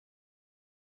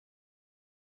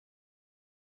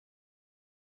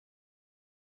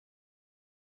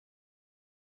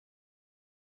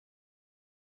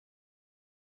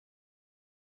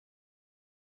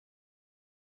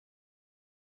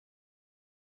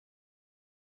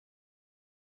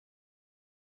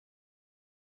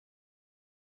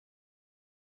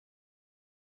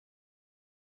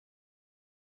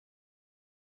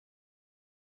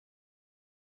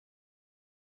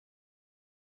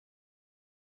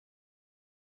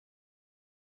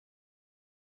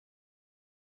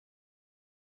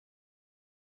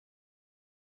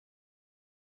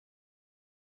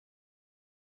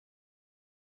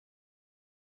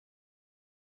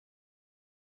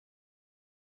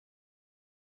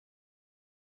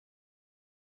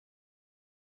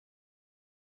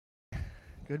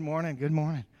Good morning. Good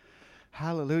morning.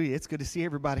 Hallelujah. It's good to see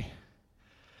everybody.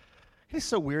 It's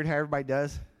so weird how everybody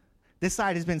does. This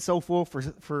side has been so full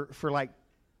for like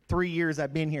 3 years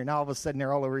I've been here. Now all of a sudden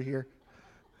they're all over here.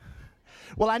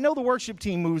 Well, I know the worship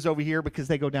team moves over here because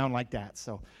they go down like that.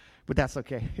 So, but that's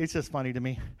okay. It's just funny to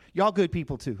me. Y'all good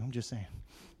people too. I'm just saying.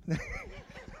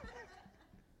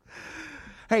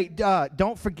 Hey,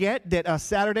 don't forget that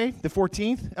Saturday, the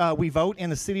 14th, we vote in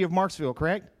the city of Marksville,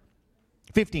 correct?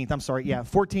 15th, I'm sorry. Yeah,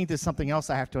 14th is something else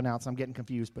I have to announce. I'm getting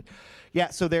confused. But, yeah,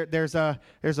 so there's a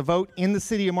vote in the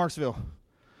city of Marksville.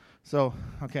 So,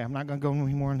 okay, I'm not going to go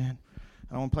any more than that.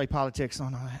 I don't want to play politics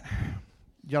on all that.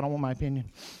 Y'all don't want my opinion.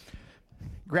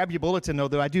 Grab your bulletin,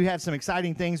 though. I do have some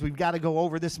exciting things we've got to go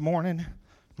over this morning.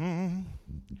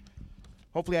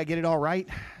 Hopefully I get it all right.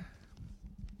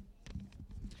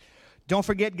 Don't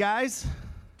forget, guys,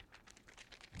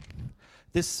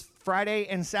 this Friday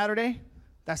and Saturday,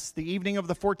 that's the evening of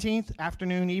the 14th,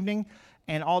 afternoon, evening,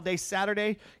 and all day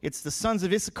Saturday, it's the Sons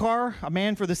of Issachar, a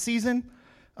man for the season.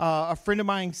 A friend of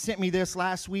mine sent me this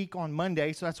last week on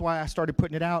Monday, so that's why I started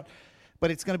putting it out.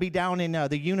 But it's going to be down in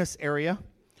the Eunice area.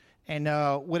 And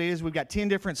what it is, we've got 10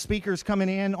 different speakers coming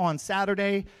in on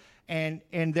Saturday, and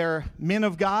they're men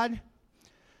of God.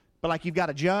 But like you've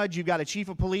got a judge, you've got a chief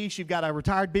of police, you've got a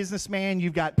retired businessman,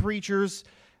 you've got preachers.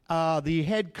 The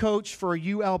head coach for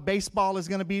UL baseball is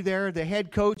going to be there. The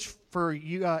head coach for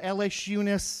LS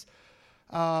Eunice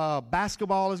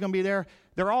basketball is going to be there.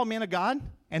 They're all men of God,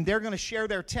 and they're going to share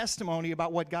their testimony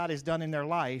about what God has done in their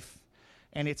life.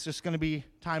 And it's just going to be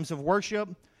times of worship,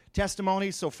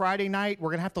 testimonies. So Friday night, we're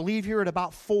going to have to leave here at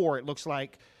about 4, it looks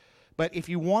like. But if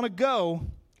you want to go,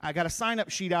 I got a sign-up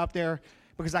sheet out there,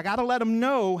 because I got to let them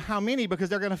know how many, because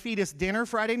they're going to feed us dinner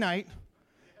Friday night,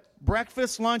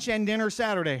 breakfast, lunch, and dinner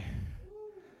Saturday.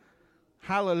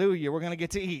 Hallelujah. We're going to get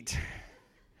to eat.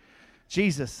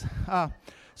 Jesus.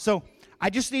 So I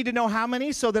just need to know how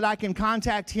many so that I can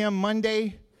contact him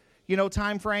Monday,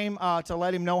 time frame, to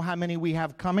let him know how many we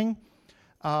have coming.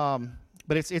 But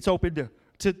it's open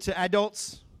to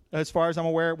adults, as far as I'm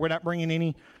aware. We're not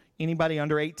bringing anybody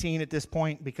under 18 at this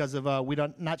point because of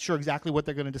not sure exactly what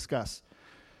they're going to discuss.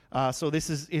 So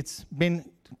it's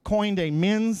been coined a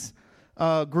men's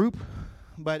group,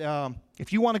 but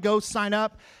if you want to go, sign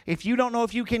up. If you don't know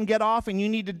if you can get off and you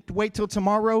need to wait till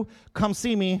tomorrow, come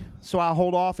see me, so I'll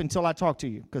hold off until I talk to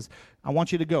you, because I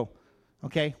want you to go,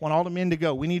 okay? I want all the men to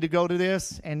go. We need to go to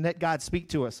this and let God speak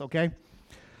to us, okay?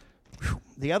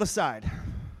 The other side,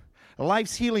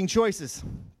 life's healing choices.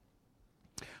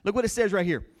 Look what it says right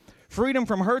here. Freedom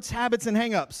from hurts, habits, and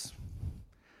hang-ups.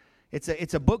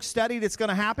 It's a book study that's going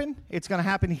to happen. It's going to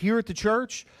happen here at the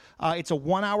church. It's a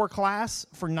 1-hour class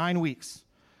for 9 weeks.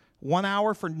 1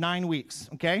 hour for 9 weeks,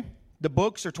 okay? The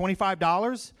books are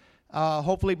 $25.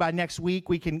 Hopefully by next week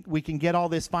we can get all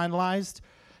this finalized.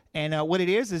 And what it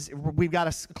is we've got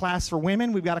a class for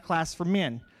women. We've got a class for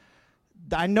men.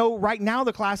 I know right now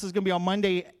the class is going to be on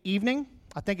Monday evening.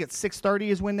 I think it's 6:30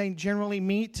 is when they generally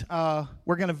meet.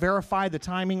 We're going to verify the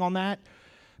timing on that.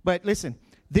 But listen,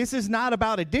 this is not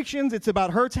about addictions. It's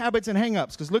about hurts, habits, and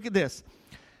hang-ups. Because look at this.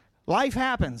 Life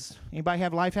happens. Anybody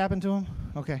have life happen to them?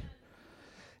 Okay.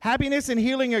 Happiness and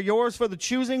healing are yours for the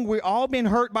choosing. We've all been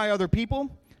hurt by other people.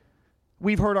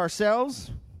 We've hurt ourselves,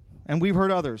 and we've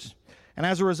hurt others. And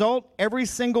as a result, every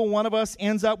single one of us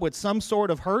ends up with some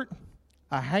sort of hurt,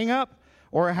 a hang-up,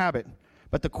 or a habit.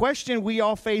 But the question we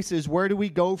all face is, where do we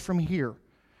go from here?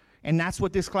 And that's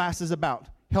what this class is about,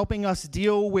 helping us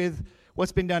deal with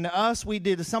what's been done to us, we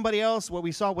did to somebody else, what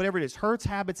we saw, whatever it is, hurts,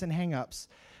 habits, and hang-ups.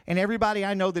 And everybody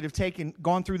I know that have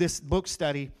gone through this book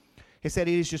study has said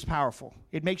it is just powerful.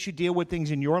 It makes you deal with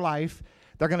things in your life.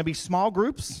 They're going to be small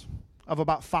groups of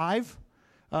about 5,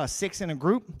 6 in a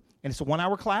group, and it's a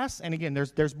 1-hour class. And again,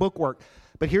 there's book work.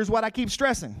 But here's what I keep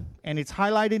stressing, and it's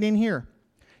highlighted in here.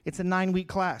 It's a 9-week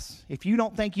class. If you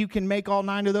don't think you can make all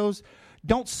 9 of those,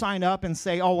 don't sign up and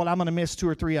say, oh, well, I'm going to miss 2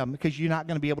 or 3 of them, because you're not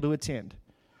going to be able to attend.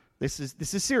 This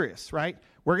is serious, right?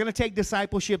 We're going to take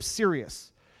discipleship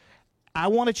serious. I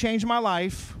want to change my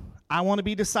life. I want to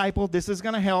be discipled. This is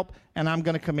going to help, and I'm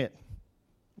going to commit.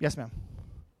 Yes, ma'am.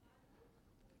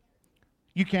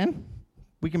 You can.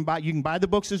 You can buy the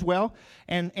books as well.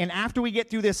 And after we get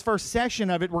through this first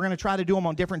session of it, we're going to try to do them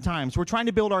on different times. We're trying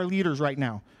to build our leaders right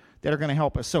now that are going to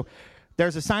help us. So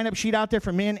there's a sign-up sheet out there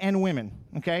for men and women,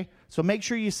 okay? So make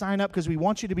sure you sign up, because we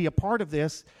want you to be a part of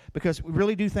this, because we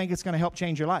really do think it's going to help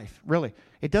change your life, really.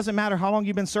 It doesn't matter how long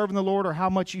you've been serving the Lord or how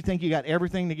much you think you got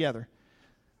everything together.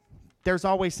 There's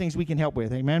always things we can help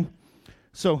with, amen?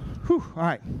 So, all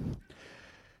right.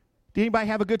 Did anybody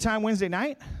have a good time Wednesday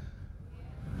night?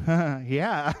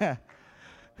 Yeah.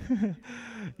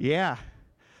 Yeah.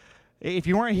 If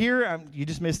you weren't here, you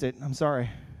just missed it. I'm sorry.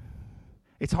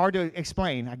 It's hard to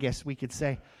explain, I guess we could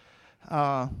say.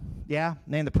 Yeah,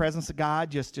 and the presence of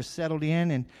God just settled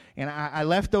in, and I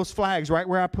left those flags right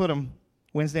where I put them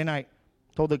Wednesday night.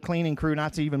 Told the cleaning crew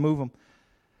not to even move them,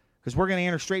 because we're going to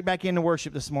enter straight back into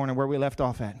worship this morning where we left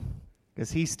off at,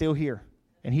 because he's still here,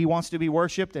 and he wants to be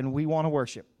worshiped, and we want to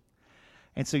worship.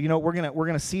 And so, we're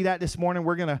gonna see that this morning.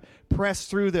 We're gonna press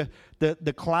through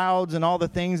the clouds and all the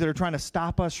things that are trying to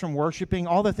stop us from worshiping,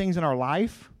 all the things in our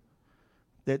life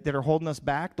that are holding us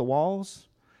back, the walls.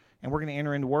 And we're going to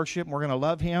enter into worship, and we're going to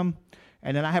love him.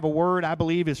 And then I have a word I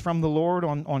believe is from the Lord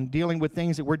on dealing with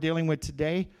things that we're dealing with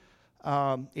today.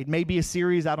 It may be a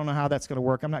series. I don't know how that's going to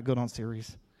work. I'm not good on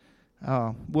series.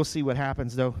 We'll see what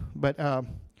happens, though. But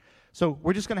so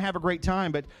we're just going to have a great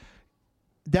time. But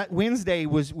that Wednesday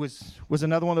was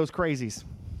another one of those crazies.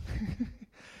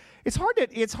 It's hard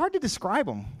to describe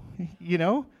them,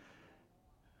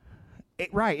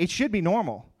 Right, it should be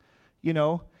normal,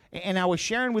 And I was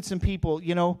sharing with some people,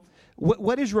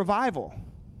 what is revival?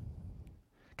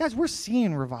 Guys, we're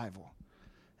seeing revival.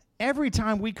 Every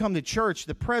time we come to church,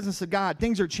 the presence of God,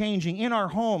 things are changing in our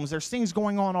homes. There's things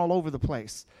going on all over the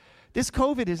place. This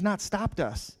COVID has not stopped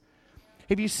us.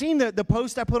 Have you seen the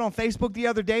post I put on Facebook the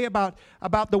other day about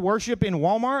the worship in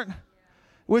Walmart?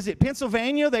 Was it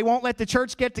Pennsylvania? They won't let the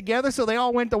church get together, so they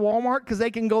all went to Walmart because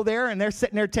they can go there, and they're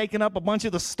sitting there taking up a bunch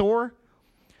of the store.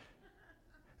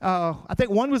 I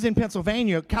think one was in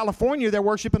Pennsylvania. California, they're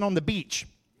worshiping on the beach.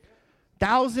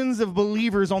 Thousands of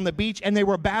believers on the beach, and they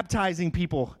were baptizing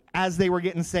people as they were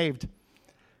getting saved.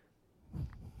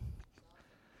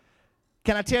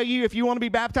 Can I tell you, if you want to be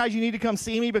baptized, you need to come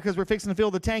see me, because we're fixing to fill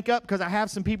the tank up, because I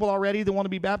have some people already that want to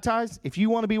be baptized. If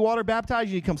you want to be water baptized,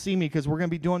 you need to come see me, because we're going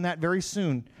to be doing that very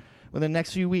soon, within the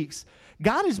next few weeks.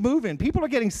 God is moving. People are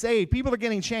getting saved. People are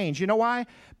getting changed. You know why?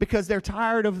 Because they're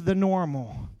tired of the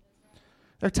normal.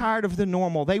 They're tired of the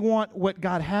normal. They want what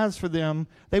God has for them.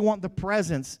 They want the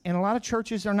presence. And a lot of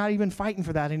churches are not even fighting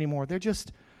for that anymore. They're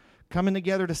just coming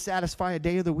together to satisfy a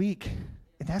day of the week.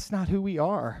 And that's not who we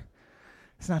are.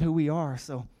 It's not who we are.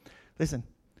 So, listen,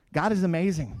 God is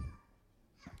amazing.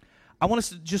 I want us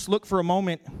to just look for a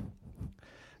moment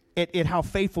at how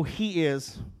faithful he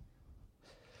is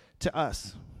to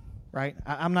us, right?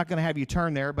 I'm not going to have you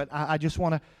turn there, but I just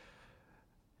want to.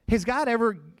 Has God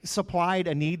ever supplied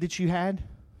a need that you had?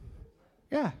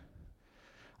 Yeah.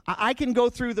 I can go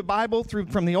through the Bible,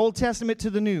 from the Old Testament to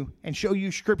the New, and show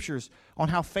you scriptures on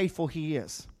how faithful he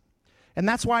is. And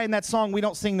that's why in that song we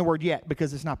don't sing the word yet,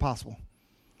 because it's not possible.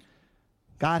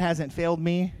 God hasn't failed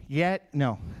me yet.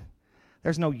 No.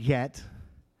 There's no yet.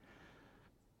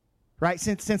 Right?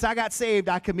 Since I got saved,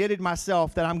 I committed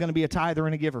myself that I'm going to be a tither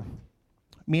and a giver.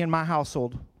 Me and my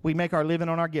household, we make our living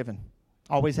on our giving.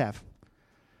 Always have.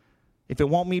 If it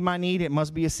won't meet my need, it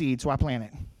must be a seed, so I plant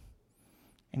it.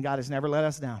 And God has never let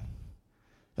us down.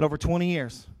 In over 20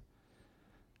 years.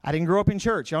 I didn't grow up in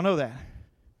church. Y'all know that.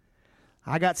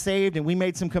 I got saved, and we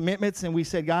made some commitments, and we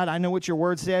said, God, I know what your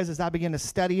word says. As I began to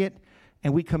study it,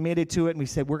 and we committed to it, and we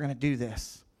said, we're going to do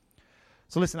this.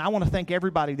 So listen, I want to thank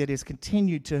everybody that has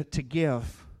continued to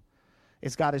give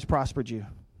as God has prospered you.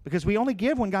 Because we only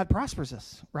give when God prospers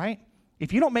us, right?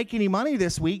 If you don't make any money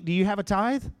this week, do you have a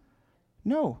tithe?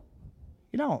 No.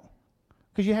 You don't,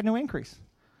 because you had no increase.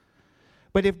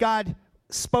 But if God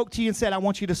spoke to you and said, I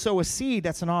want you to sow a seed,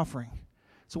 that's an offering.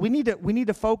 So we need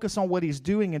to focus on what he's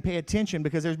doing and pay attention,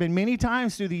 because there's been many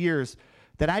times through the years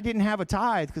that I didn't have a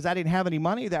tithe because I didn't have any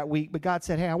money that week, but God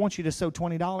said, hey, I want you to sow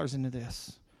 $20 into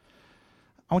this.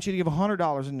 I want you to give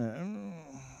 $100 into it.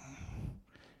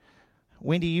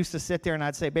 Wendy used to sit there and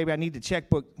I'd say, baby, I need the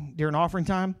checkbook during offering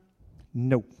time.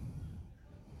 Nope.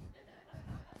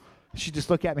 She'd just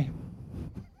look at me.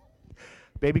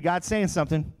 Baby, God's saying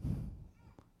something.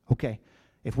 Okay.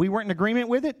 If we weren't in agreement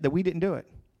with it, then we didn't do it.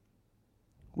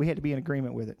 We had to be in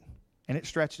agreement with it. And it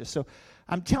stretched us. So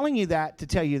I'm telling you that to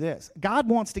tell you this. God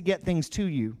wants to get things to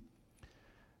you.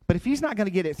 But if he's not going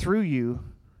to get it through you,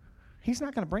 he's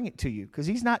not going to bring it to you. Because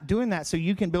he's not doing that so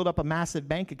you can build up a massive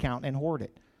bank account and hoard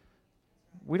it.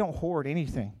 We don't hoard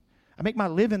anything. I make my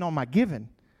living on my giving.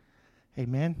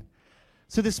 Amen.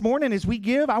 So this morning as we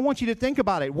give, I want you to think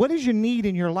about it. What is your need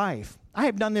in your life? I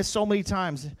have done this so many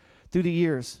times through the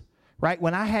years, right?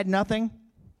 When I had nothing,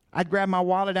 I'd grab my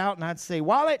wallet out and I'd say,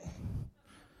 wallet,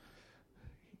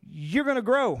 you're going to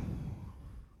grow.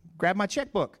 Grab my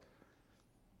checkbook.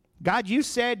 God, you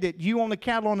said that you own the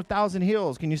cattle on 1,000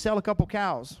 hills. Can you sell a couple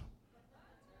cows?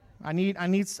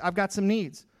 I've got some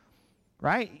needs.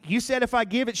 Right? You said if I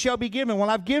give, it shall be given. Well,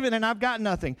 I've given and I've got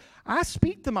nothing. I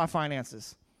speak to my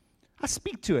finances. I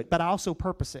speak to it, but I also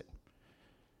purpose it.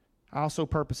 I also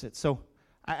purpose it. So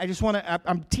I just want to,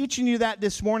 I'm teaching you that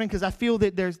this morning because I feel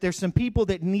that there's some people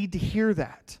that need to hear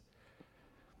that.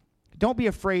 Don't be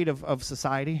afraid of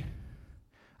society.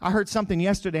 I heard something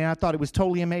yesterday and I thought it was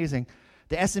totally amazing.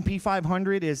 The S&P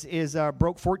 500 is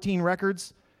broke 14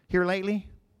 records here lately.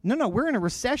 No, we're in a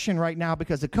recession right now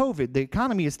because of COVID. The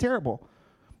economy is terrible.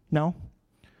 No.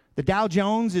 The Dow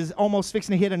Jones is almost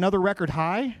fixing to hit another record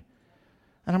high.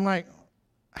 And I'm like,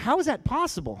 how is that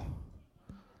possible?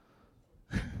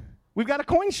 We've got a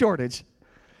coin shortage,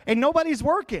 and nobody's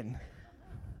working.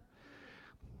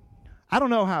 I don't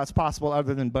know how it's possible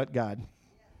other than but God.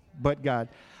 But God.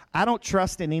 I don't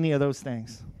trust in any of those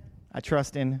things. I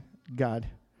trust in God.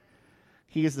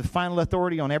 He is the final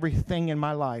authority on everything in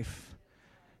my life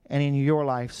and in your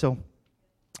life. So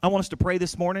I want us to pray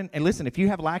this morning. And listen, if you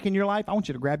have lack in your life, I want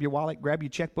you to grab your wallet, grab your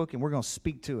checkbook, and we're going to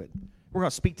speak to it. We're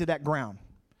going to speak to that ground,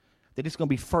 that it's going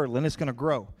to be fertile and it's going to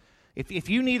grow. If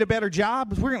you need a better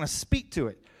job, we're going to speak to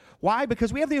it. Why?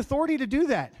 Because we have the authority to do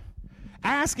that.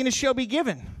 Ask and it shall be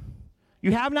given.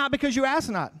 You have not because you ask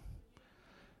not.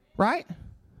 Right?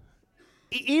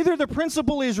 Either the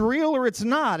principle is real or it's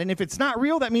not. And if it's not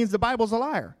real, that means the Bible's a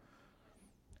liar.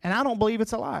 And I don't believe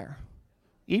it's a liar.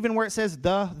 Even where it says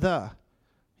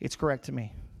it's correct to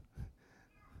me.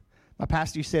 My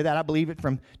pastor used to say that. I believe it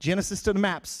from Genesis to the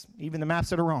maps, even the maps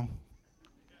that are wrong.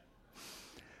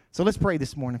 So let's pray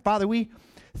this morning. Father, we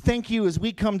thank you as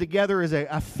we come together as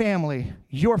a family,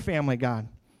 your family, God.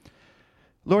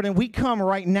 Lord, and we come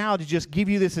right now to just give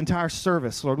you this entire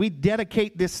service. Lord, we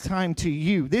dedicate this time to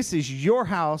you. This is your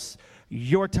house,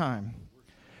 your time.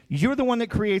 You're the one that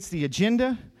creates the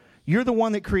agenda. You're the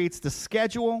one that creates the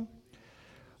schedule.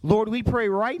 Lord, we pray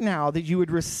right now that you would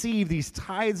receive these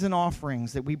tithes and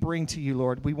offerings that we bring to you,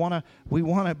 Lord. We want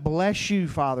to bless you,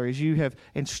 Father, as you have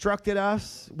instructed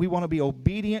us. We want to be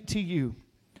obedient to you.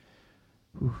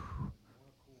 Whew.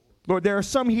 Lord, there are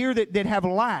some here that have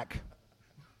lack.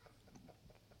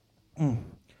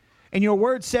 And your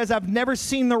word says, I've never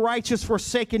seen the righteous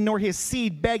forsaken nor his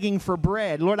seed begging for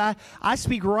bread. Lord, I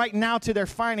speak right now to their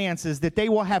finances that they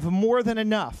will have more than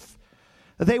enough.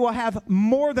 They will have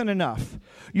more than enough.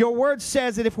 Your word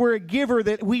says that if we're a giver,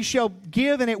 that we shall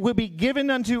give and it will be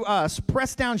given unto us.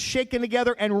 Pressed down, shaken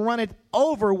together, and run it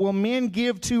over will men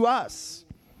give to us.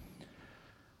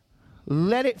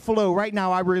 Let it flow right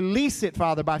now. I release it,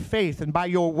 Father, by faith and by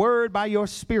your word, by your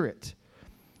spirit.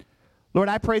 Lord,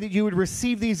 I pray that you would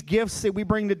receive these gifts that we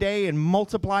bring today and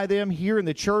multiply them here in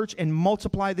the church and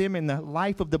multiply them in the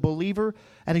life of the believer.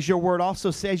 And as your word also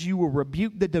says, you will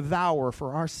rebuke the devourer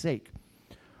for our sake.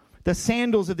 The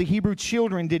sandals of the Hebrew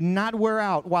children did not wear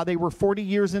out while they were 40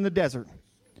 years in the desert.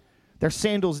 Their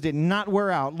sandals did not wear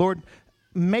out. Lord,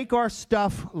 make our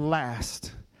stuff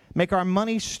last. Make our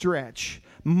money stretch.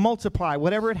 Multiply,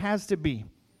 whatever it has to be.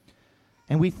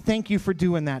 And we thank you for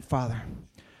doing that, Father.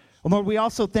 Well, Lord, we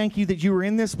also thank you that you are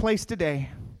in this place today.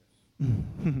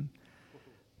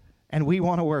 And we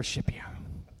want to worship you.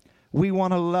 We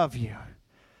want to love you.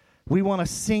 We want to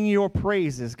sing your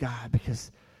praises, God,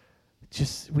 because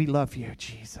we love you,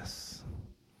 Jesus.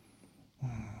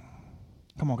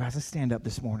 Come on, guys, let's stand up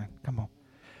this morning. Come on.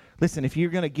 Listen, if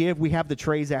you're going to give, we have the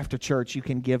trays after church. You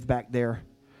can give back there.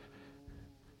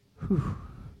 Whew.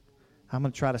 I'm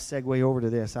going to try to segue over to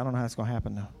this. I don't know how it's going to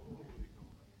happen, though.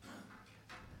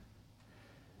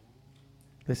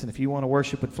 Listen, if you want to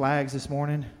worship with flags this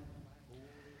morning,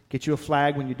 get you a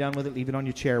flag. When you're done with it, leave it on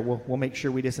your chair. We'll make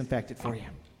sure we disinfect it for you.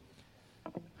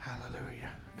 Hallelujah.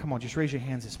 Come on, just raise your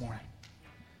hands this morning.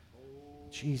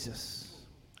 Jesus.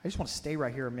 I just want to stay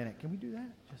right here a minute. Can we do that?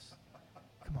 Just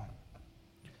come on.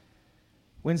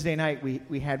 Wednesday night,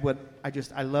 we had what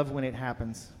I love when it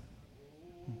happens.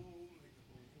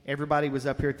 Everybody was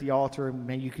up here at the altar, and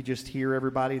maybe you could just hear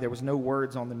everybody. There was no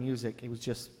words on the music. It was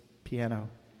just piano.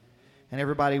 And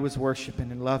everybody was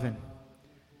worshiping and loving.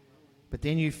 But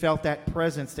then you felt that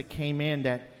presence that came in,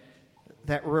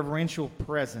 that reverential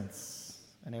presence.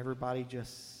 And everybody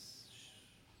just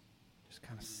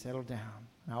kind of settled down.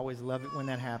 I always love it when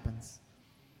that happens.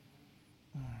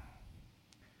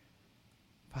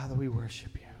 Father, we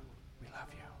worship you. We love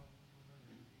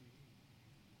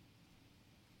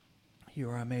you. You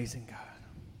are amazing, God.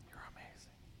 You're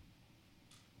amazing.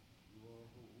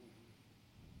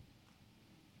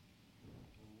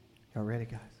 Y'all ready,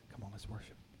 guys? Come on, let's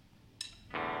worship.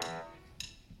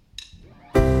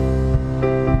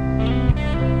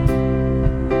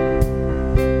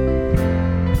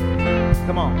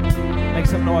 Come on, make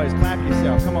some noise. Clap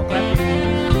yourself. Come on, clap yourself.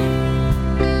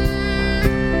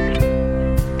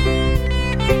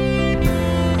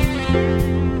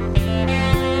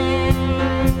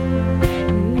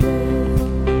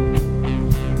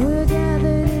 We're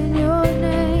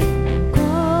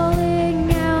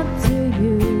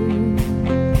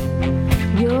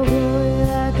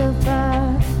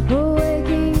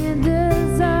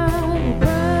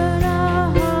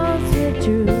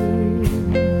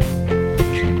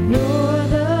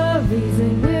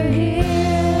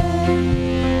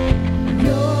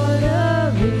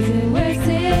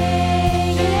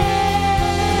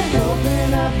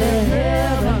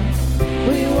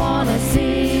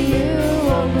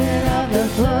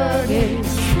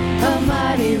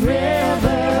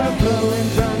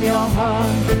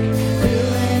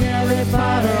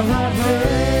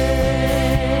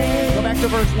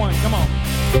verse 1. Come on.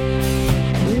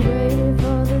 We waited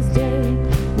for this day.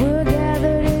 We're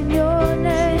gathered in your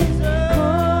name,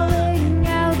 calling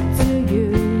out to you.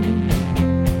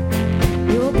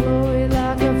 Your glory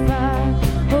like a fire,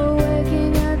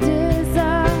 awaking a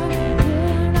desire,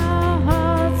 filling our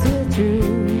hearts with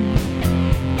truth.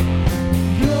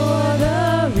 You're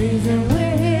the reason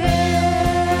we're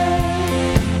here.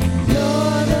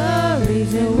 You're the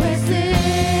reason we're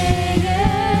singing.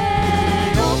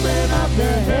 Open up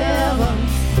the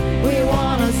heavens. We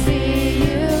want to see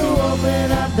you.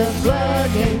 Open up the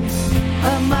floodgates.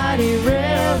 A mighty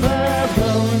river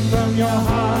flowing from your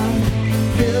heart,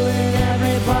 filling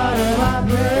every part of our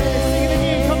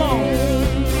brain. Come on.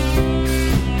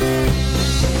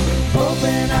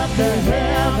 Open up the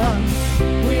heavens.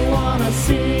 We want to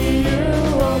see you.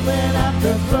 Open up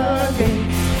the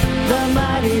floodgates. The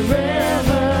mighty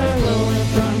river flowing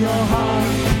from your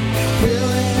heart,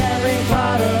 filling every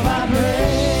part of our brain.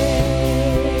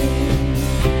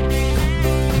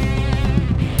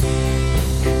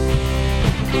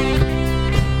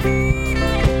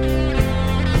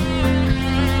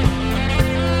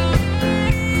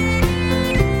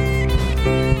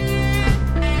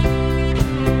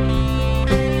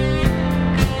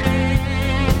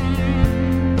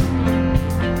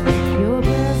 Your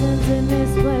presence in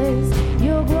this place,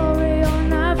 your glory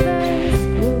on our face.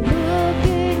 We're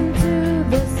looking to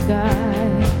the sky,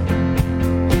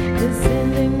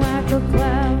 descending like a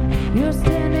cloud. You're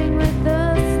standing with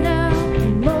us now,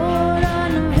 Lord,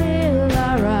 unveil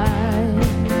our eyes.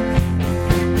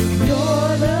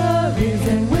 You're the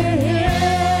reason we're here.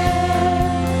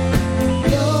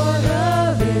 You're the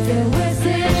reason we're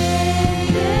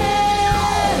singing.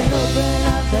 Open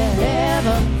up the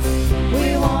heavens. We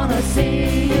want to see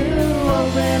you.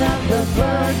 Open up the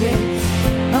floodgates.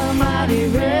 A mighty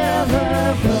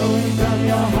river flowing from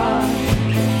your heart,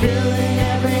 filling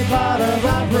every part of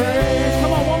our brain.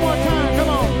 Come on, one more time. Come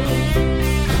on.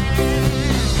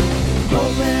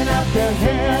 Open up the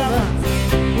heavens.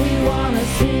 We want to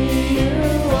see you.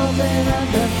 Open up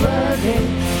the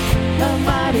floodgates. A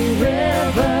mighty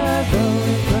river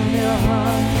flowing from your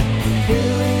heart,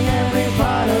 filling every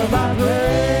part of our brain.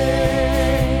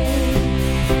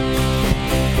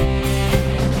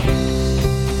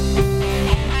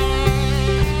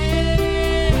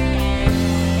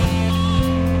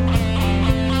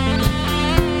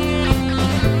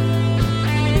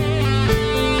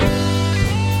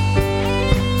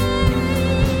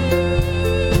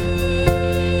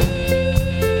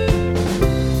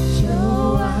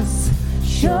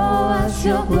 Show us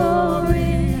your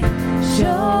glory.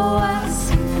 Show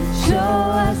us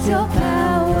your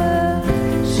power.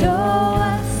 Show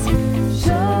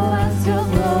us your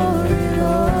glory,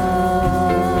 Lord.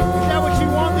 Is that what you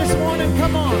want this morning?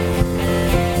 Come on.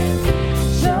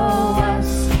 Show us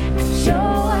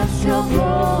your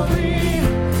glory.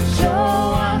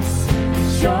 Show us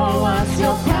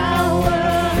your power.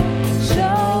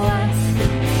 Show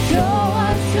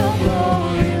us your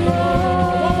glory,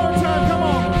 Lord. One more time. Come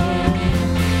on.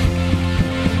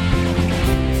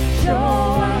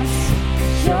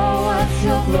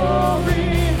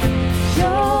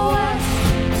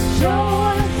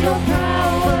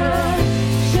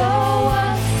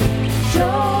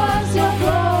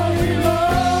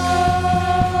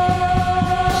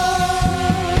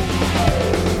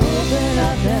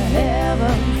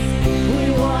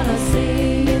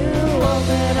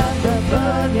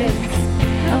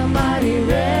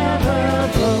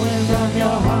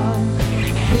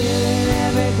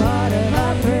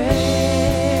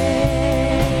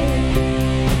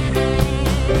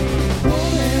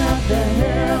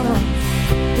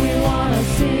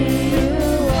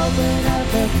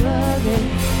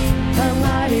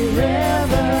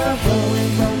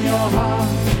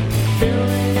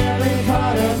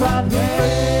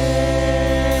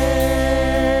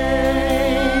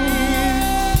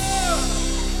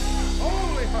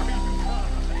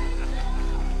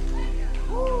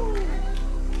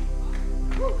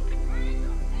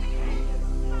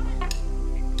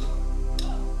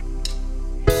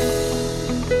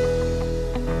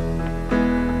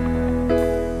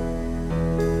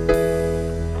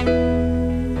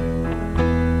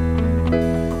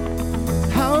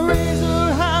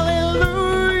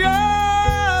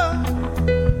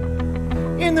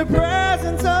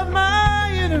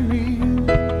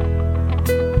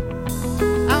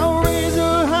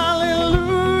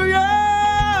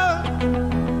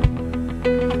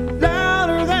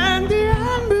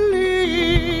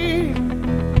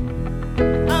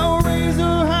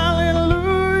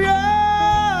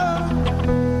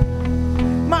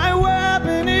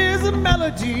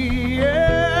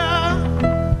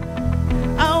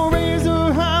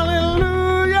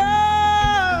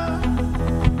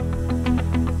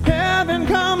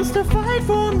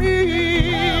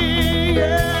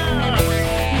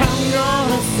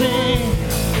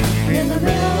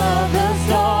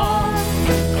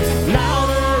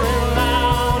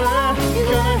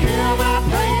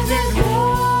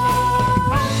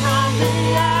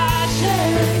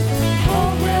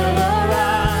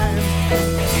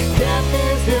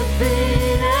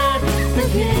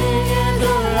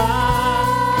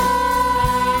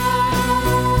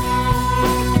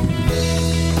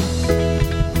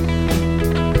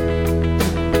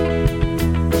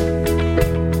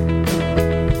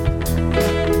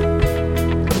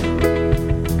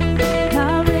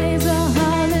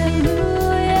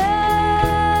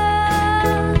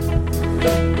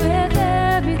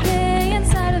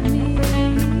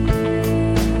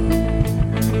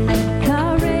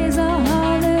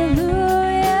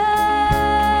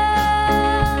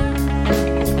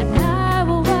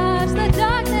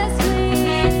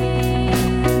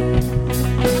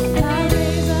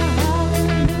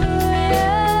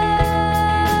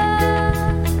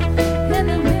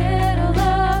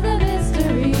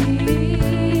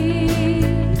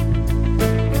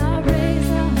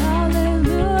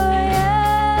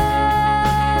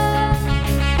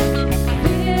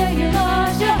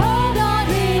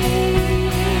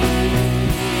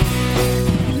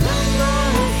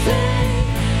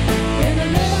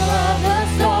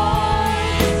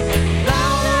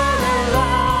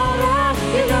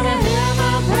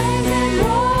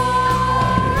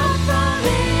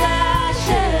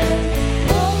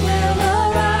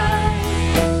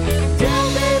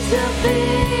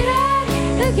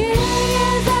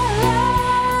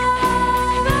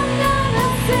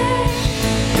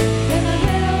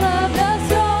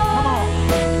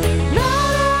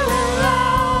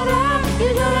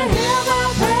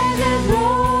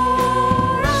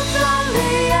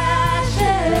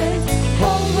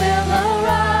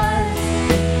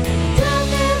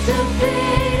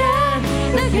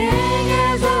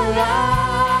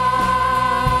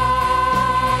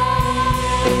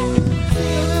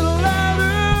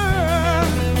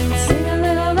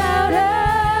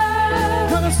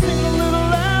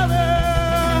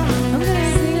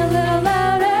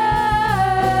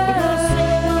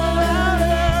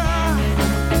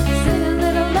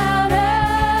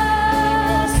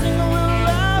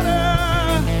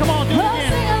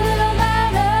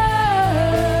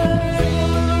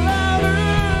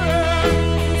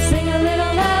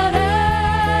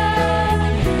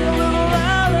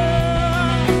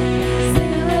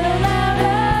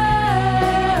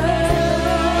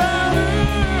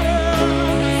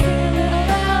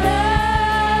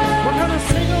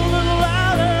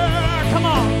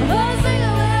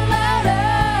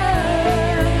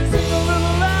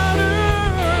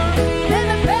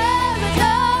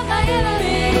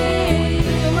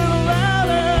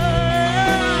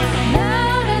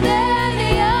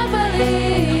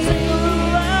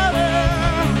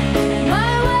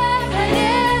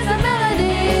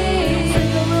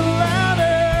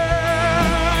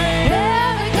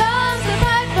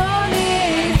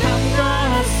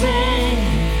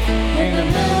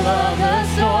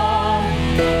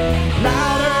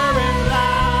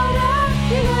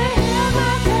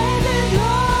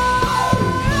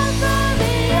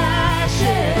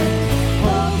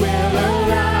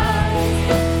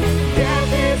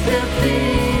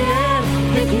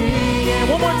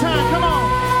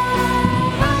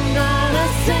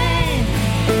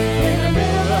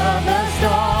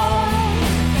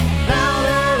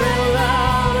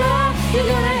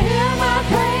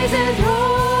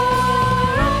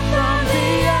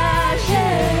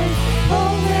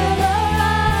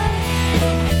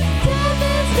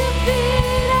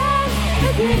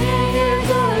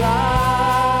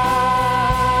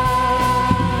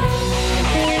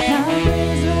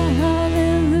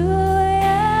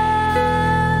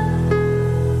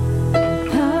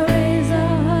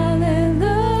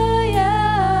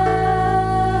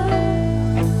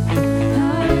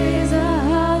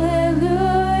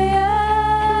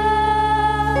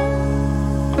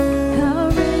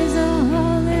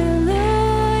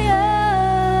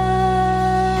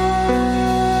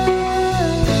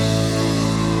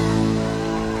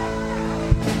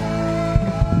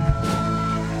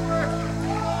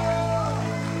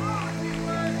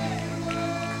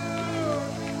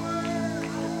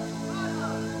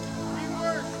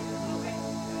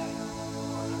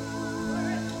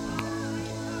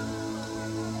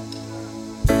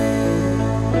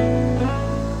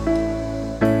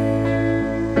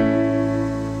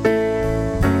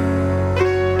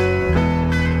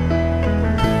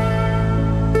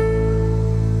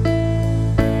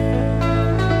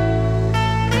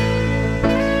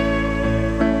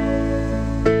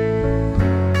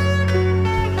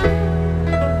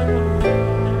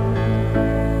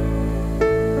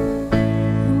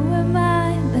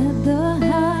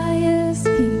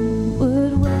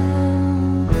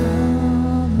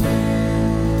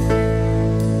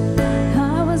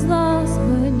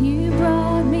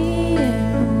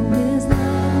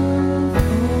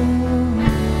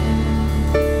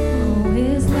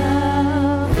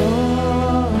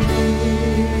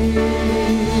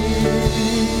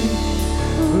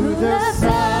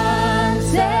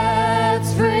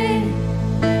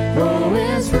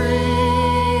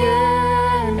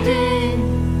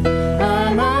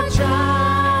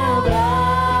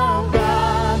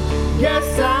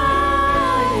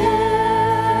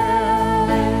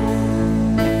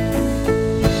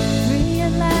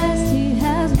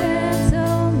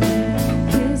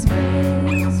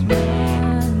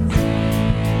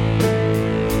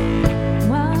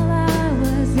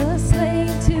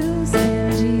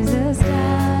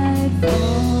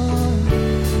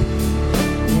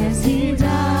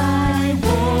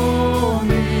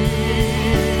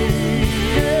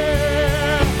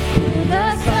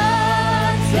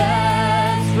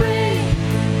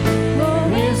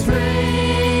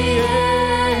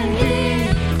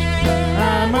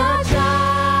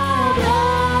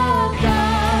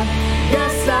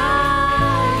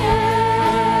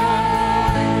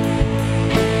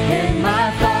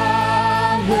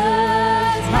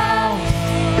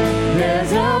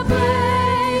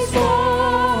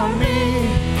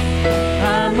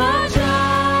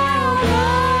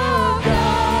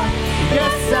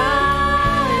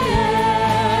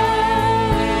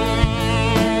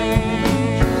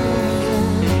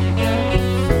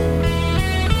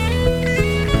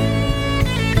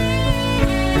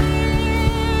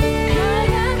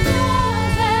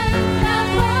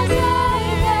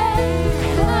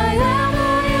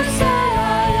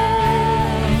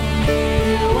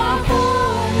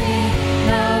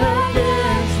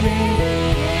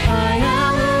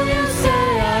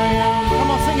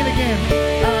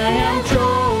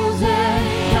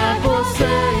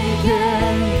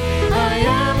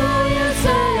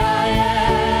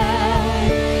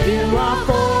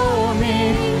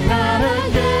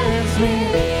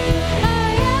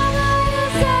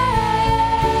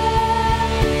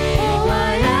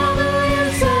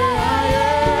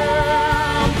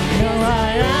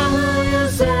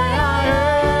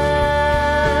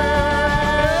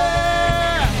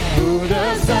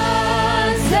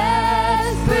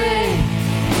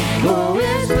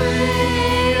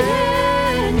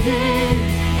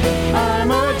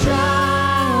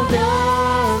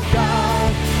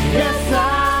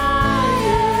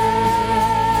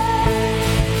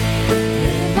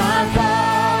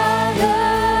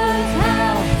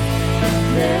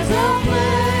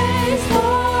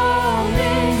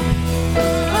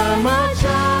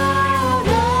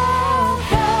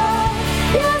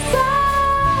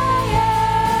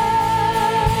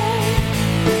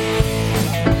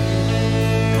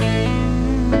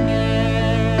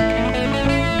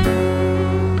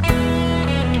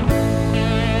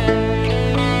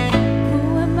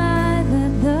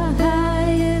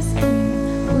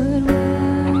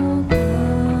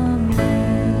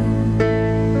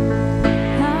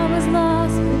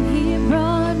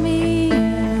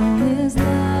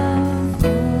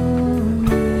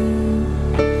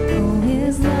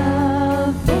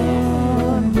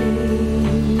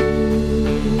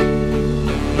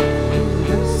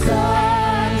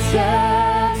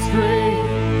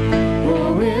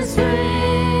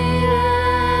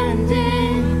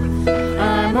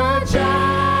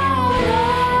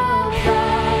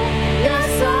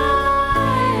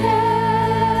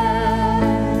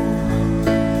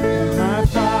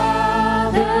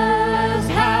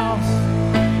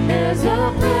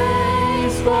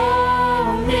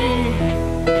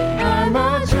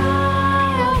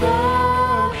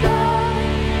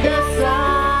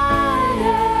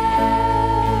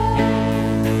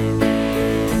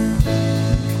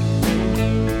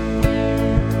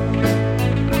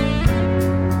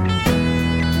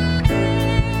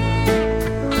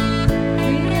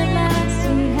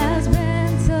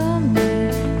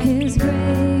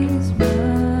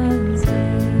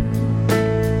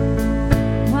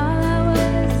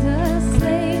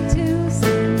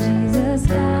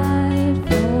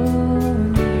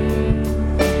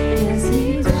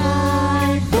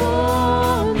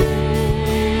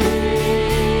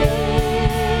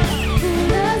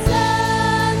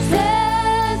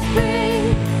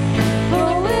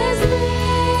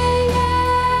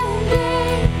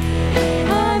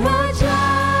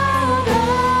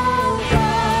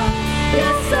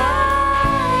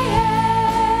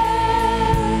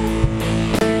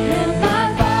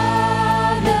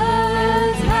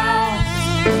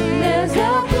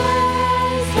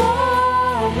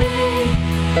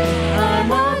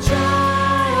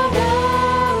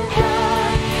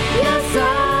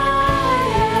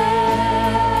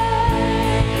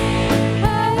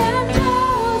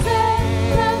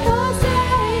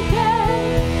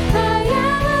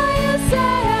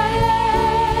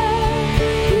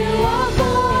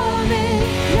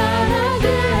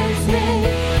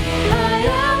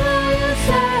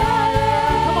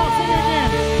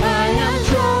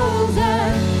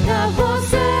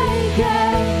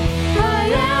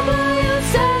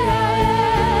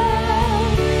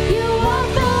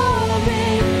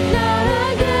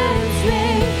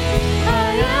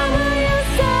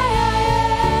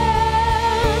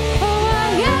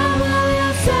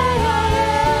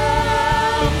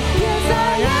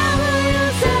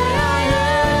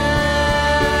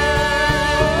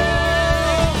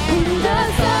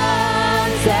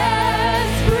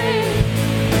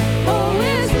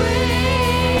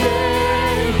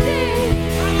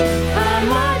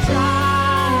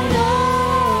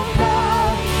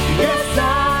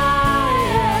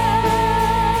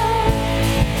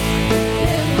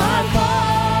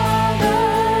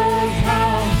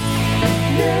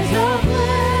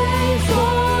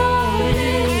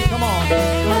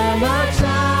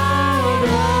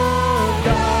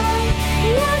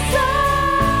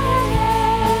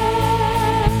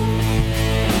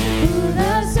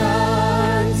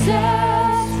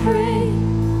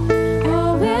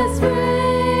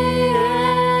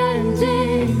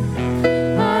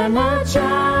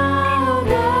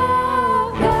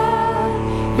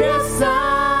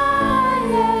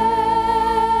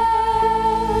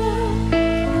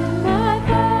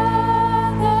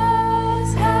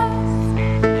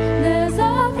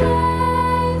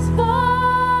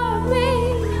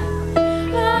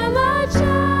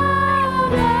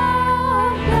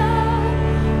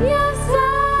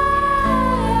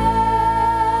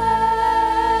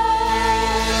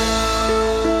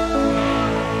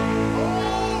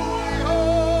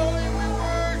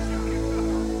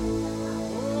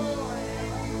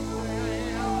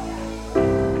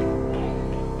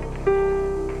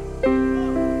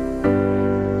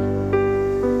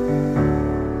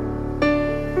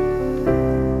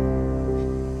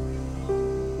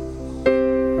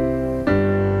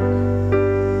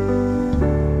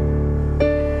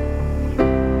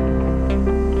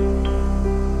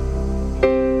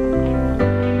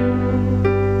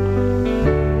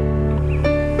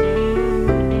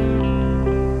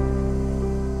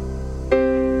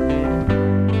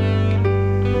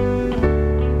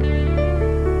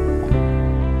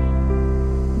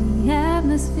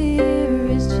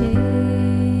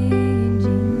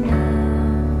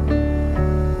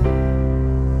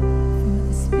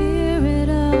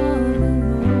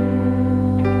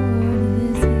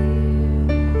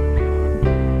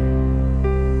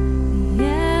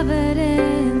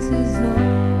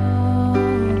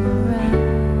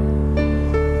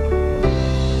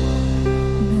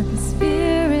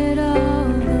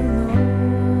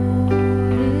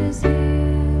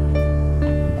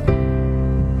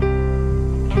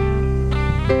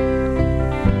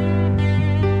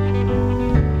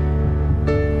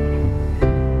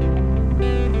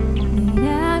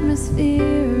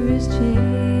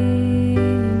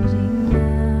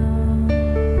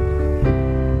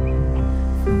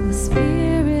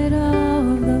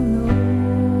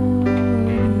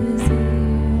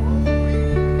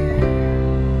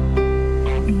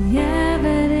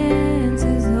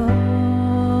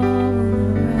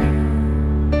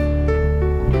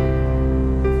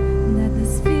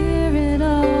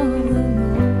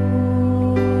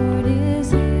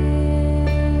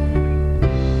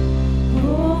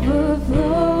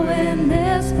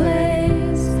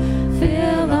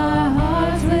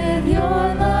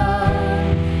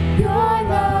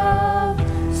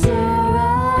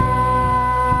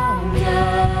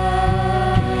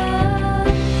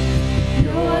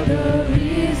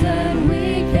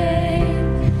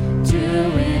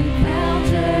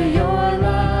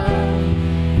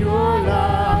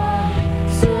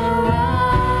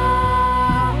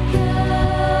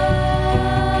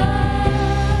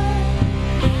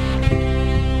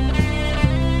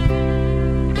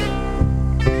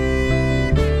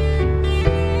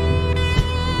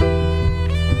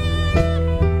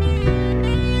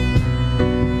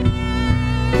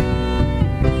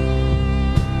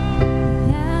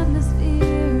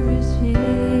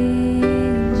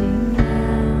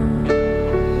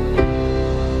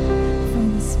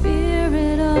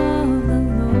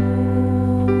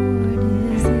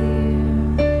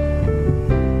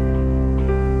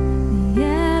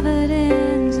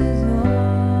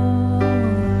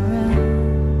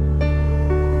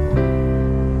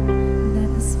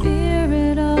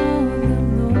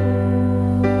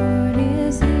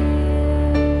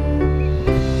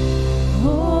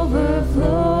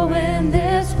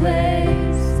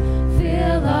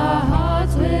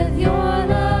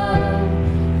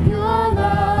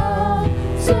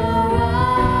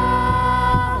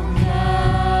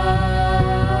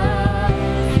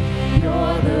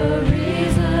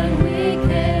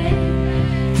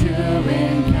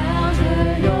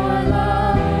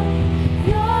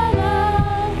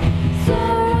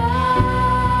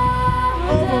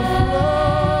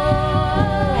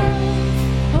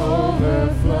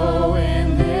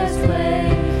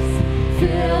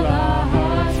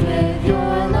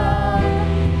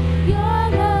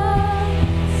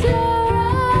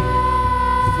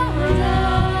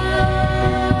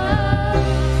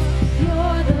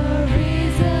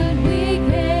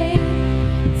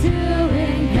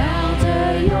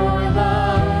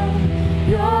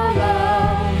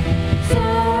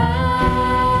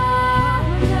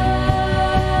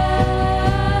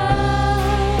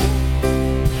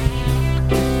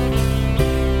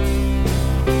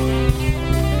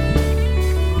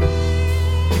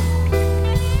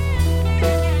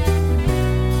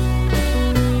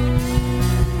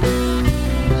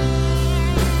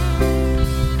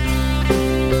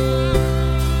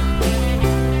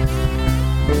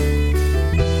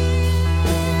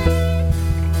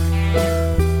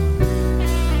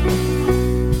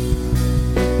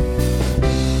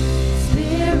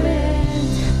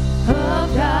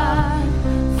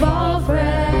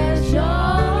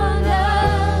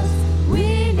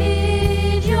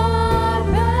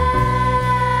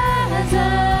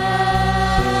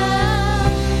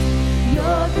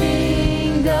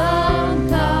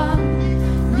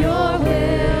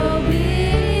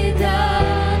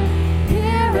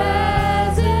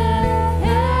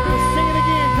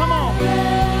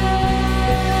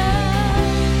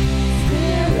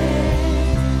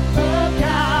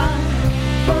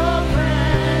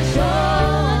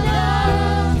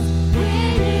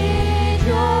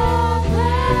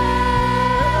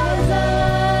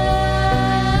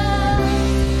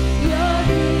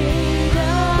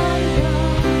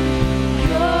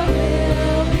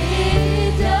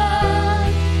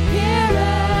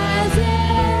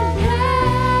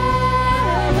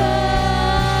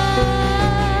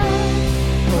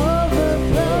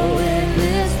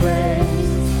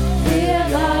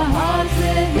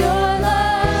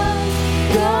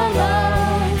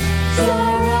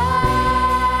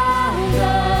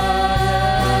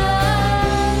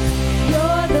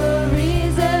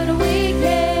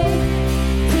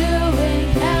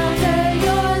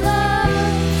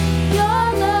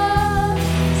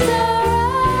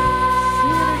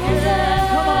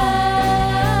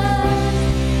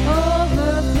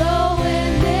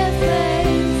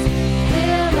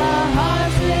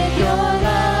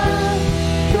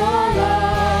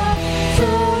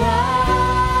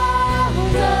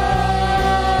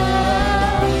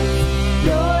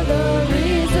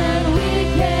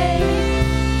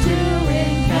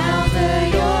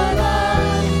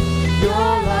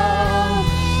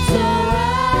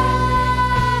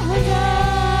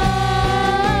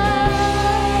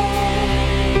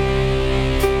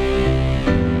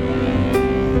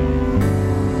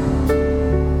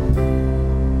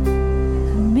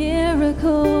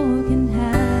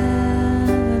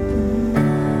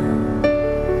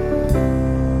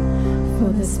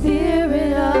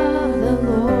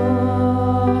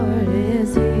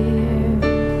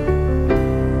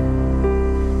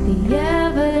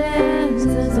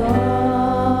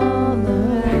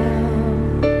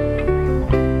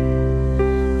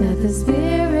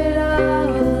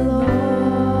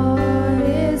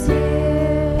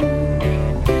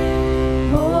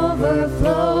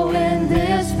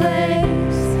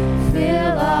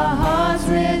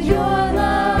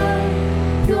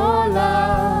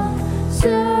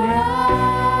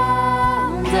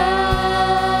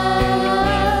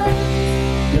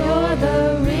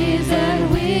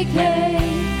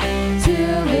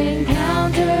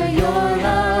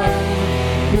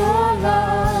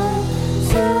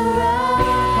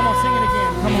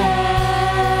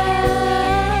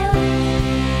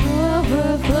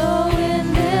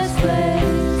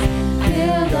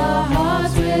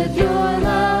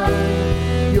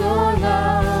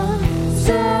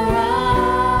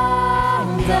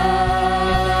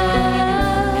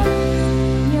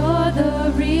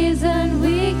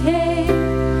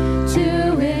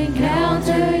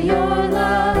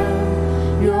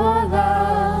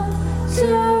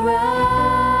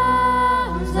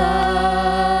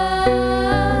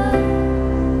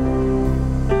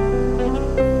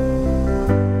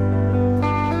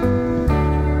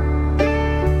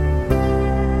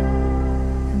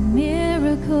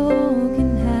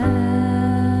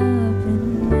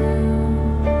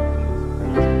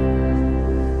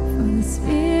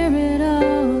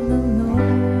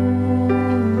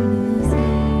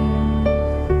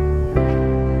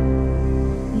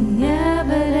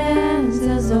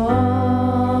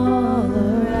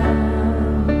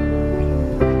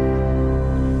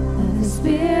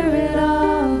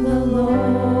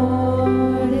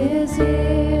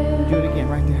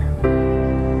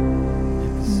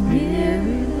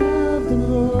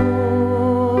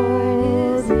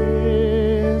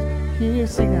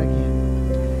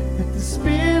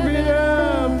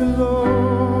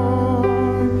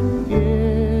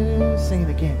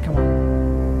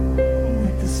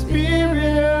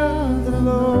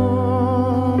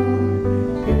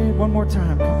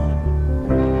 time. Come on.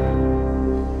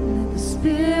 The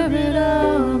Spirit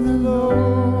of the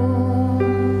Lord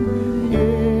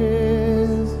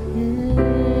Is here.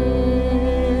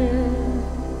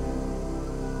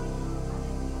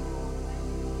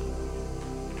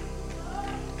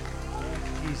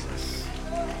 Jesus.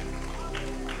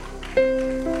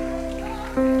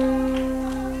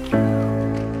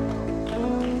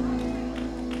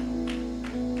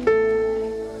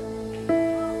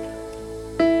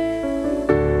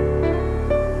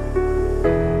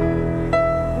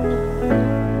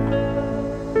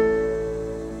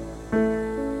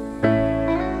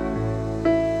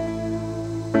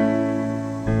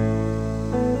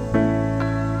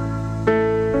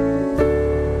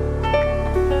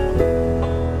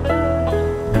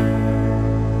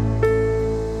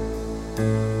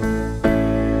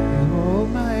 Oh,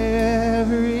 my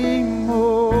every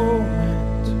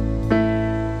moment,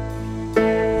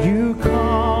 you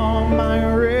calm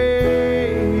my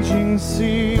raging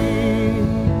sea.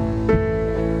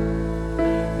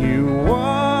 You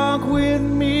walk with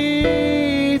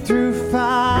me through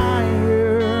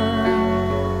fire,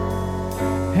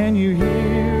 and you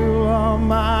heal all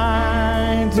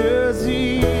my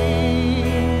disease.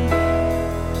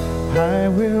 I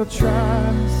will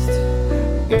trust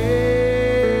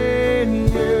in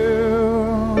you.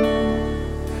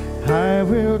 I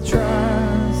will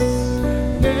trust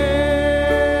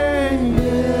in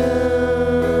you.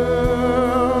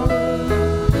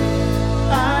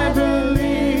 I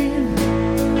believe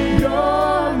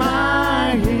you're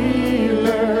my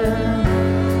healer.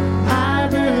 I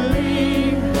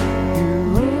believe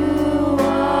you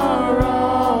are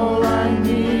all I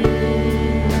need.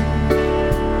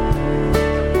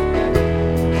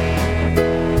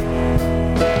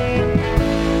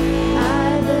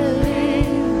 I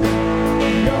believe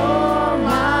you're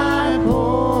my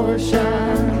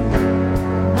portion.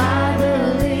 I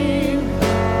believe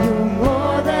you're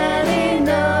more than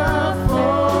enough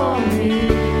for me.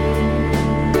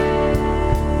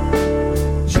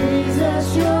 Jesus,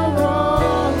 you're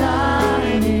all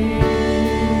I need.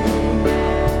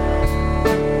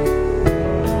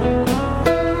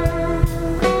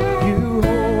 You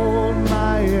hold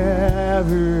my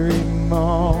every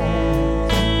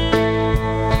moment.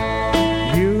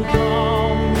 You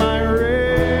calm my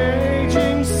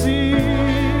raging sea.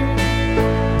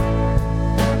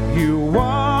 You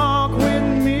walk with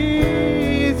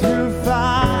me through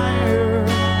fire,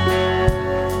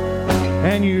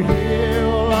 and you heal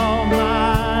all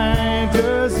my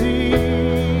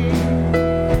disease.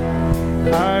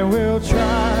 I will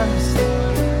trust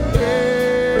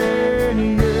in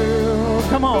you.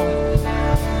 Come on.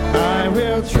 I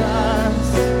will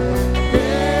trust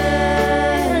in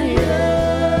you.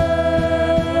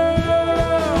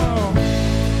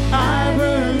 I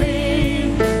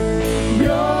believe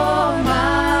you're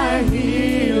my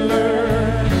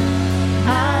healer.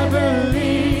 I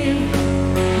believe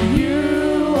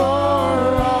you are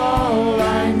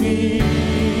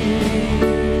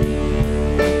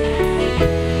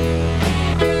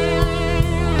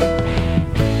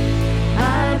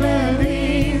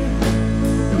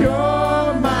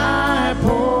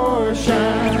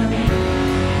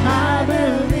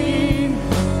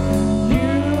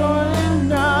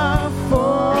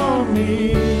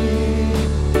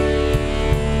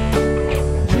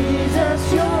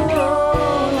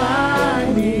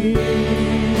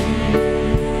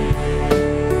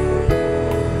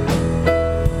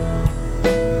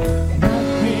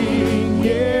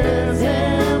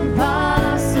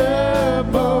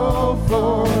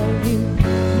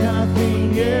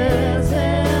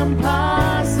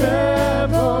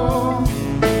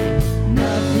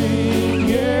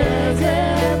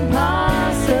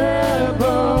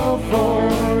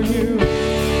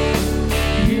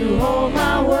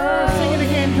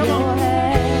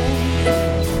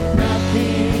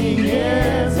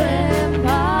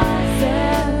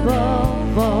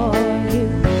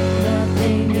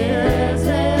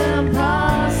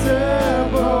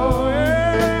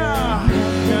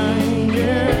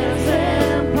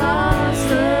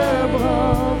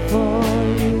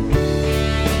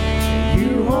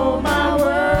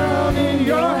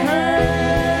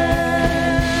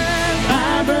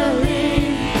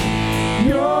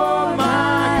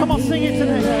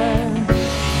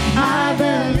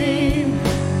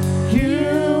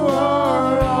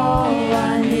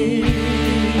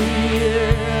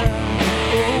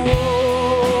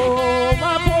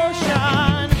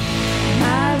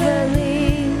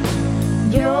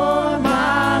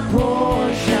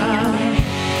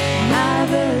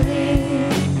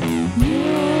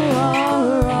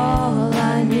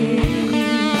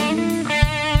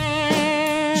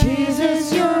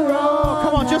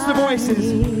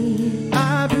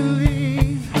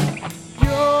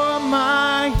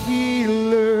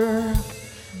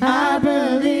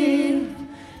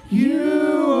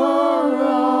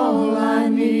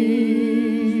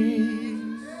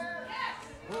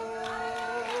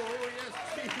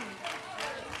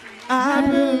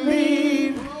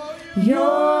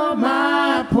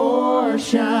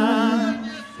salvation.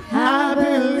 I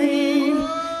believe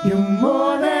you're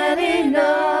more than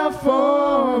enough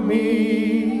for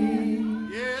me.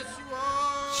 Yes, you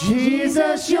are.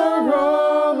 Jesus, you're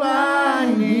all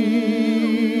I need.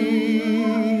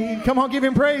 Come on, give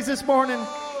him praise this morning.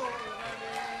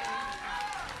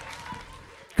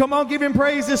 Come on, give him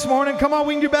praise this morning. Come on,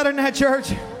 we can do better than that,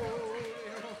 church.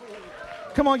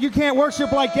 Come on, you can't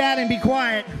worship like that and be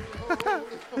quiet.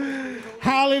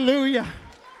 Hallelujah.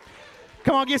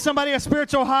 Come on, give somebody a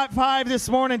spiritual high five this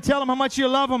morning. Tell them how much you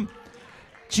love them.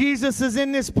 Jesus is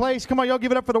in this place. Come on, y'all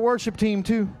give it up for the worship team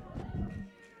too.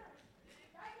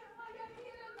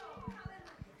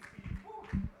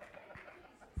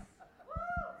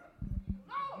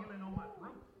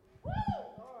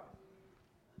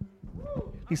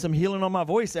 Need some healing on my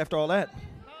voice after all that.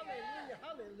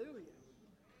 Hallelujah.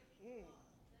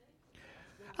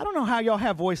 I don't know how y'all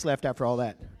have voice left after all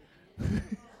that.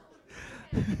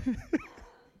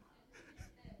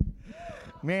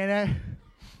 Man,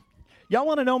 y'all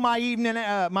want to know my evening,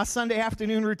 my Sunday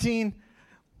afternoon routine?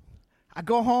 I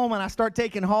go home and I start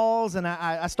taking hauls and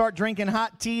I start drinking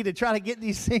hot tea to try to get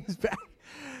these things back.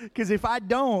 Because if I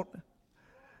don't,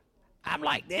 I'm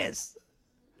like this.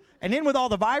 And then with all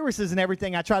the viruses and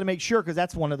everything, I try to make sure, because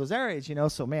that's one of those areas, you know.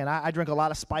 So, man, I drink a lot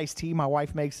of spiced tea. My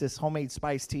wife makes this homemade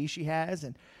spiced tea she has.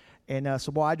 And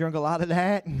so, boy, I drink a lot of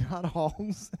that and a lot of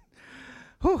homes.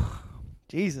 Whew,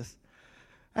 Jesus.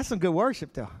 That's some good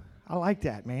worship, though. I like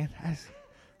that, man.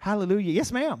 Hallelujah.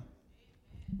 Yes, ma'am.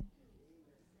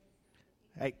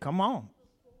 Hey, come on.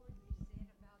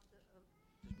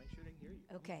 Just make sure they hear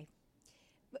you. Okay.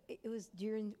 But it was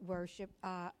during worship.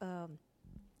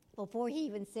 Before he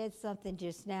even said something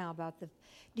just now about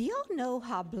do y'all know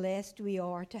how blessed we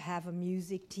are to have a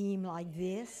music team like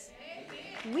this?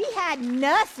 We had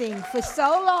nothing for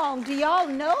so long. Do y'all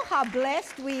know how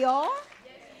blessed we are?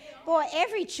 Boy,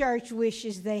 every church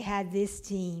wishes they had this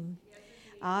team.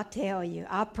 I'll tell you.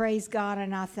 I praise God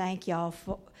and I thank y'all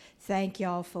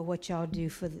for what y'all do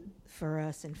for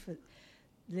us and for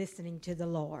listening to the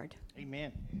Lord.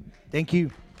 Amen. Thank you.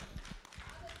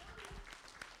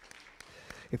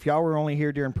 If y'all were only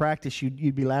here during practice,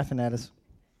 you'd be laughing at us.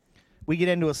 We get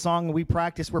into a song and we're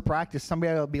practice.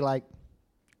 Somebody will be like,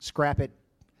 scrap it.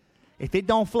 If it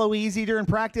don't flow easy during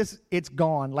practice, it's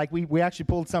gone. Like we actually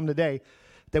pulled some today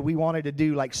that we wanted to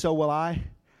do, like So Will I.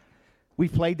 We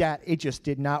played that. It just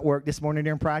did not work this morning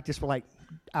during practice. We're like,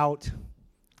 out.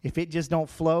 If it just don't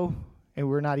flow, and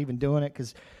we're not even doing it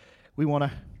because we want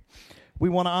to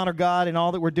honor God in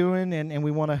all that we're doing, and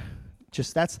we want to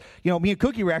that's, me and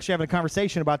Cookie were actually having a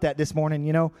conversation about that this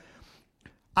morning,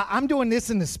 I'm doing this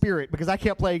in the spirit because I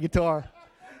can't play guitar.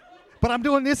 But I'm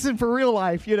doing this in for real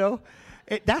life,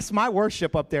 That's my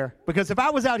worship up there. Because if I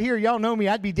was out here, y'all know me,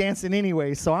 I'd be dancing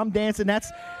anyway. So I'm dancing.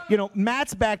 That's,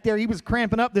 Matt's back there. He was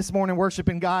cramping up this morning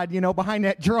worshiping God, behind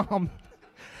that drum.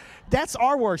 That's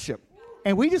our worship.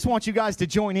 And we just want you guys to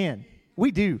join in.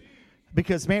 We do.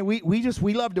 Because, man,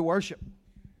 we love to worship.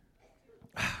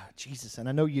 Jesus, and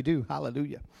I know you do.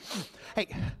 Hallelujah. Hey,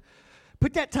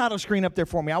 put that title screen up there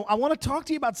for me. I want to talk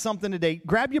to you about something today.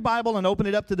 Grab your Bible and open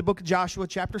it up to the book of Joshua,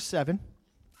 chapter 7.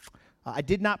 I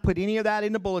did not put any of that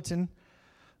in the bulletin.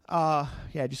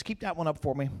 Just keep that one up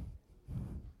for me.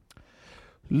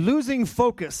 Losing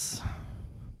focus.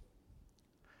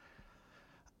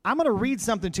 I'm going to read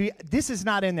something to you. This is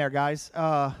not in there, guys.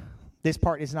 This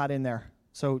part is not in there.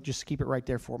 So just keep it right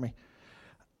there for me.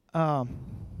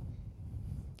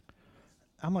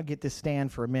 I'm going to get this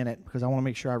stand for a minute because I want to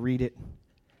make sure I read it.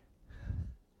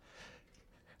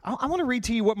 I want to read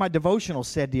to you what my devotional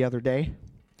said the other day.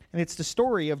 And it's the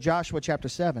story of Joshua chapter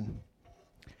 7.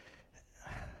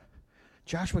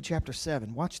 Joshua chapter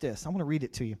 7. Watch this. I'm going to read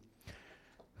it to you.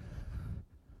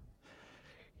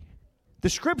 The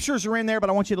scriptures are in there,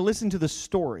 but I want you to listen to the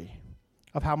story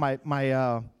of how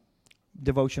my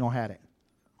devotional had it.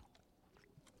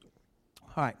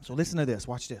 All right, so listen to this.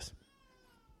 Watch this.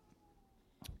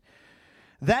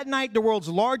 That night, the world's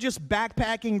largest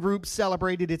backpacking group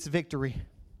celebrated its victory.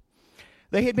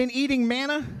 They had been eating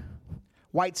manna,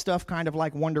 white stuff kind of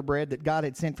like Wonder Bread that God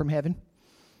had sent from heaven,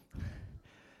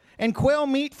 and quail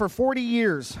meat for 40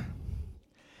 years.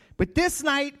 But this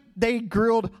night, they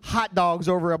grilled hot dogs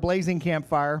over a blazing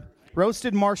campfire,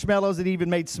 roasted marshmallows, and even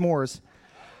made s'mores.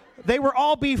 They were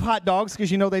all beef hot dogs because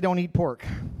they don't eat pork.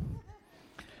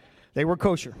 They were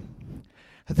kosher.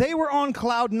 They were on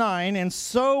cloud 9, and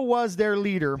so was their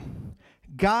leader.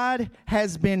 God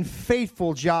has been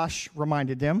faithful, Josh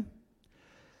reminded them.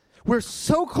 We're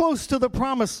so close to the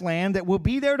promised land that we'll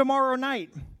be there tomorrow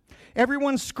night.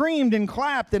 Everyone screamed and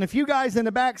clapped, and a few guys in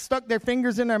the back stuck their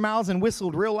fingers in their mouths and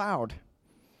whistled real loud.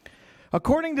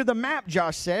 According to the map,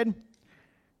 Josh said,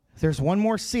 there's one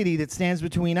more city that stands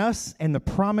between us and the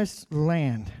promised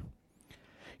land.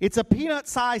 It's a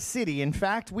peanut-sized city. In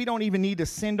fact, we don't even need to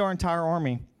send our entire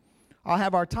army. I'll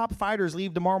have our top fighters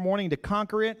leave tomorrow morning to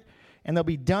conquer it, and they'll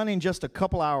be done in just a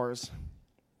couple hours.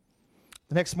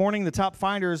 The next morning, the top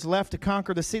fighters left to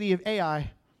conquer the city of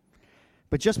Ai.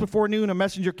 But just before noon, a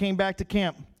messenger came back to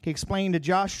camp. He explained to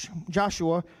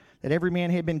Joshua that every man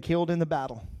had been killed in the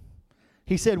battle.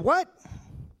 He said, "What?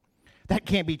 That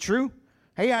can't be true.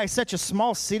 Ai is such a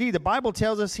small city. The Bible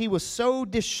tells us he was so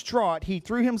distraught, he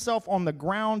threw himself on the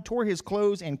ground, tore his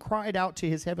clothes, and cried out to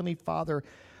his heavenly Father."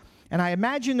 And I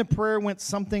imagine the prayer went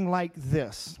something like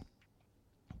this.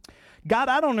 God,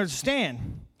 I don't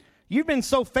understand. You've been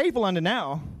so faithful unto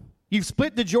now. You've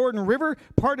split the Jordan River,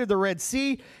 parted the Red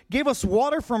Sea, gave us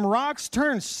water from rocks,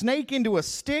 turned snake into a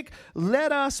stick,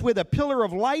 led us with a pillar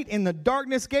of light in the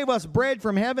darkness, gave us bread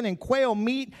from heaven and quail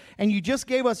meat, and you just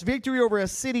gave us victory over a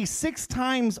city 6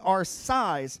 times our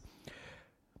size.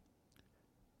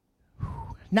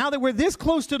 Now that we're this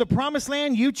close to the promised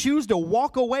land, you choose to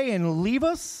walk away and leave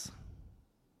us?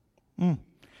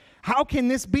 How can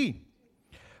this be?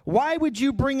 Why would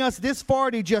you bring us this far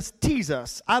to just tease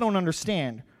us? I don't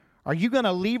understand. Are you going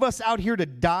to leave us out here to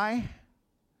die?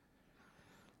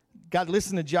 God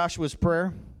listened to Joshua's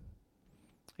prayer,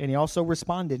 and he also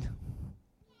responded.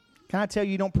 Can I tell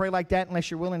you, don't pray like that unless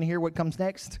you're willing to hear what comes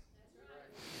next?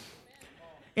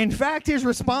 In fact, his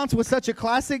response was such a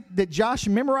classic that Josh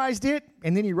memorized it,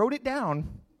 and then he wrote it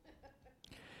down.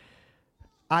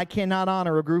 I cannot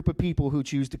honor a group of people who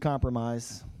choose to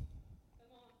compromise.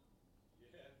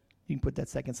 You can put that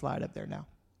second slide up there now.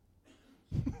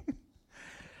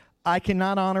 I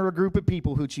cannot honor a group of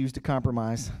people who choose to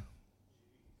compromise.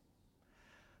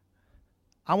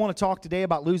 I want to talk today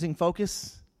about losing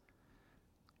focus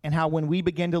and how when we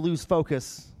begin to lose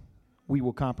focus, we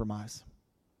will compromise.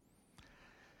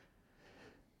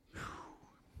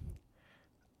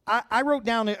 I wrote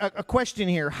down a question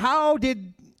here. How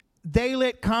did they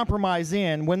let compromise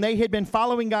in when they had been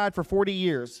following God for 40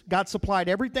 years? God supplied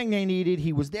everything they needed.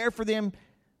 He was there for them.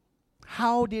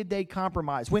 How did they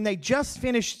compromise? When they just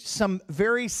finished some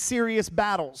very serious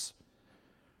battles.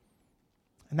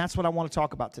 And that's what I want to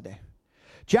talk about today.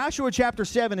 Joshua chapter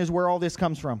 7 is where all this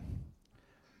comes from.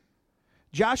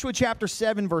 Joshua chapter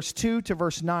 7, verse 2 to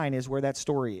verse 9 is where that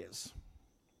story is.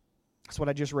 That's what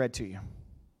I just read to you.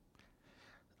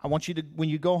 I want you to, when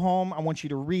you go home, I want you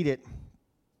to read it.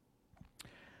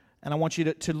 And I want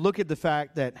you to look at the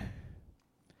fact that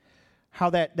how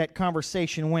that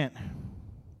conversation went.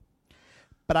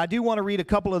 But I do want to read a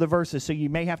couple of the verses, so you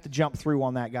may have to jump through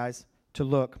on that, guys, to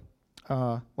look.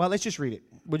 Well, let's just read it.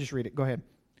 We'll just read it. Go ahead.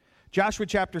 Joshua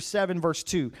chapter 7, verse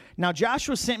 2. Now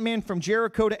Joshua sent men from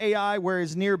Jericho to Ai, where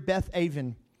is near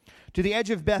Beth-aven, to the edge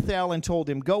of Bethel, and told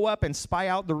him, go up and spy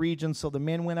out the region. So the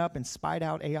men went up and spied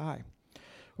out Ai.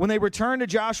 When they returned to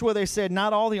Joshua, they said,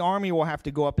 not all the army will have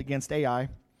to go up against Ai.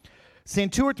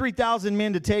 Send 2,000 or 3,000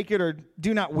 men to take it, or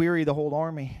do not weary the whole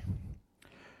army.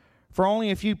 For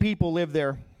only a few people live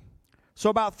there. So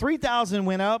about 3,000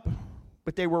 went up,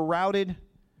 but they were routed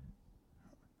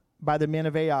by the men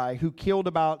of Ai, who killed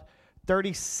about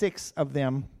 36 of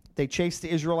them. They chased the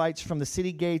Israelites from the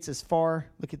city gates as far,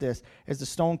 look at this, as the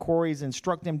stone quarries, and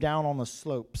struck them down on the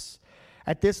slopes.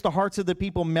 At this, the hearts of the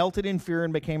people melted in fear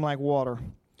and became like water.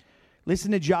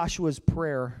 Listen to Joshua's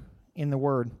prayer in the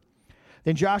word.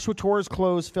 Then Joshua tore his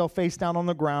clothes, fell face down on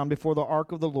the ground before the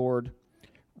ark of the Lord.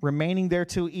 Remaining there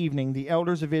till evening, the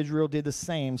elders of Israel did the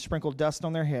same, sprinkled dust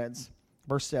on their heads.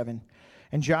 Verse 7.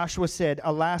 And Joshua said,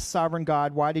 alas, sovereign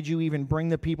God, why did you even bring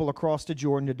the people across the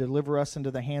Jordan to deliver us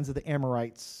into the hands of the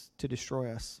Amorites to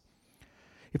destroy us?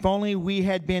 If only we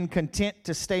had been content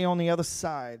to stay on the other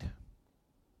side.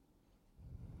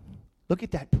 Look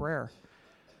at that prayer.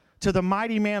 To the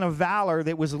mighty man of valor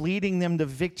that was leading them to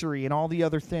victory and all the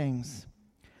other things.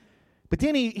 But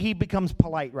then he becomes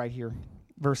polite right here.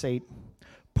 Verse 8.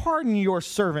 Pardon your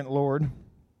servant, Lord.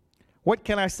 What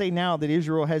can I say now that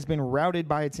Israel has been routed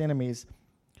by its enemies?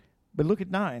 But look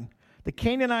at 9. The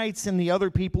Canaanites and the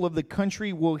other people of the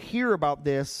country will hear about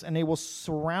this, and they will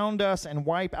surround us and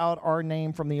wipe out our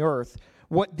name from the earth.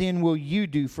 What then will you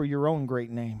do for your own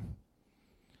great name?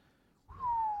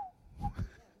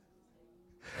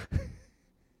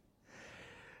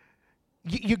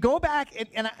 You go back,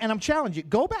 and I'm challenging you,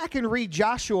 go back and read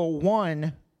Joshua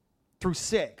 1 through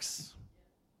 6.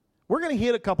 We're going to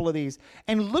hit a couple of these.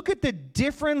 And look at the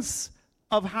difference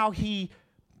of how he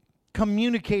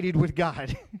communicated with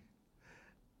God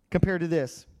compared to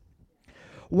this.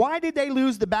 Why did they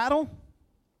lose the battle?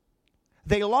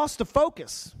 They lost the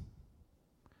focus.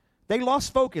 They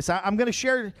lost focus. I'm going to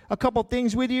share a couple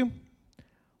things with you.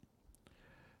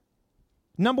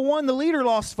 Number one, the leader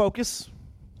lost focus.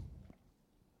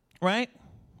 Right?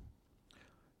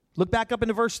 Look back up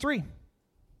into verse 3.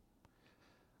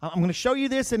 I'm going to show you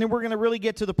this, and then we're going to really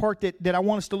get to the part that I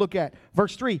want us to look at.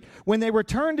 Verse 3. When they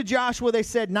returned to Joshua, they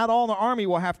said, not all the army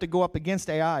will have to go up against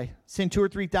Ai. Send 2,000 or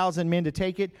 3,000 men to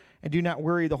take it, and do not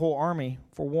worry the whole army,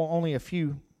 for only a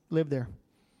few live there.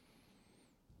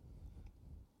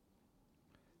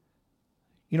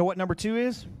 You know what number 2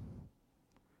 is?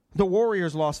 The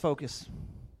warriors lost focus.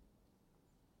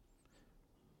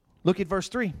 Look at verse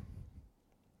 3.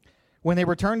 When they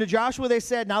returned to Joshua, they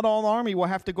said, not all the army will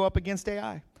have to go up against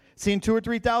Ai. Send 2,000 or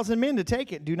 3,000 men to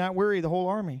take it. Do not worry the whole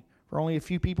army, for only a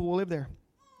few people will live there.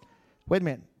 Wait a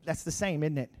minute. That's the same,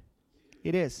 isn't it?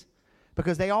 It is.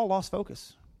 Because they all lost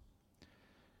focus.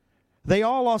 They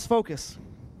all lost focus.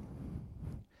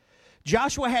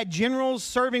 Joshua had generals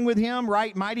serving with him,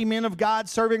 right? Mighty men of God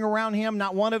serving around him.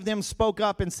 Not one of them spoke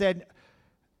up and said,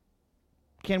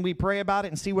 can we pray about it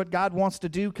and see what God wants to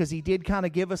do? Because he did kind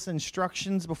of give us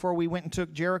instructions before we went and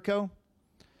took Jericho.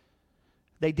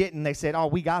 They didn't. They said, oh,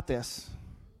 we got this.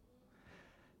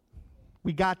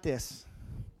 We got this.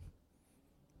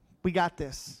 We got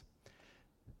this.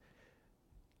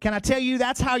 Can I tell you,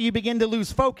 that's how you begin to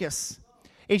lose focus,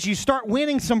 is you start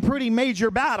winning some pretty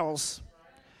major battles.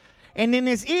 And then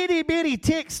this itty-bitty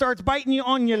tick starts biting you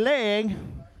on your leg.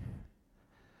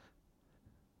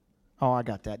 Oh, I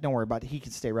got that. Don't worry about it. He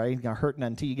can stay right. He's not going to hurt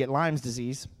none until you get Lyme's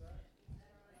disease.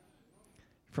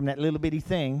 From that little bitty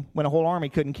thing when a whole army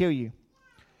couldn't kill you.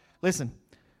 Listen,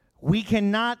 we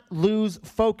cannot lose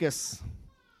focus.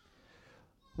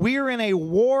 We are in a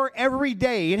war every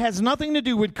day. It has nothing to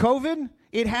do with COVID.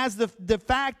 It has the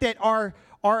fact that our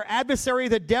adversary,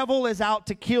 the devil, is out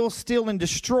to kill, steal, and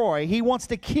destroy. He wants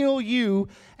to kill you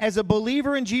as a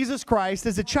believer in Jesus Christ.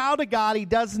 As a child of God, he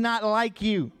does not like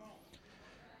you.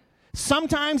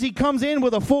 Sometimes he comes in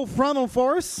with a full frontal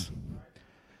force.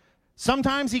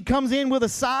 Sometimes he comes in with a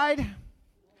side.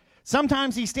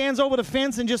 Sometimes he stands over the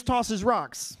fence and just tosses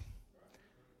rocks.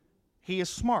 He is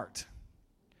smart.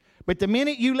 But the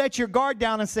minute you let your guard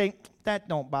down and say, that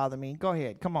don't bother me, go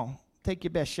ahead, come on, take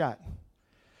your best shot.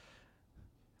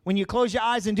 When you close your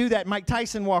eyes and do that, Mike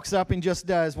Tyson walks up and just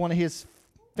does one of his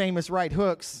famous right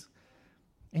hooks,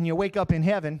 and you wake up in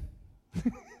heaven.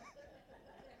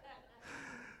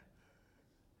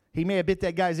 He may have bit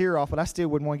that guy's ear off, but I still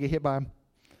wouldn't want to get hit by him.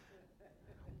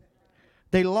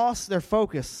 They lost their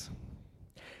focus.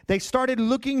 They started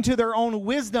looking to their own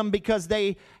wisdom because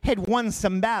they had won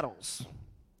some battles.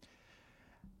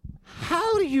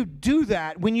 How do you do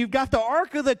that when you've got the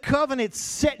Ark of the Covenant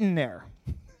sitting there?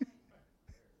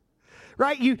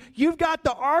 Right? You've got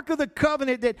the Ark of the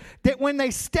Covenant that when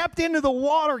they stepped into the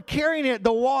water carrying it,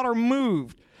 the water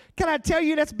moved. Can I tell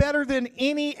you that's better than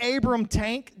any Abram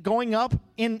tank going up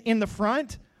in the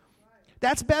front?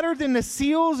 That's better than the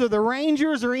SEALs or the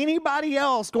Rangers or anybody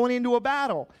else going into a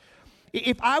battle.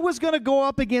 If I was going to go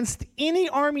up against any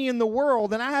army in the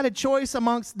world and I had a choice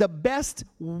amongst the best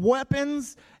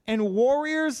weapons and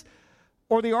warriors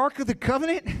or the Ark of the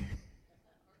Covenant,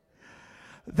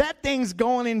 that thing's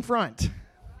going in front.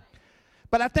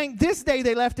 But I think this day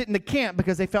they left it in the camp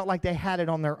because they felt like they had it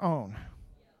on their own.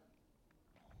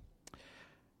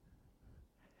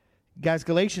 Guys,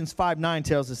 Galatians 5:9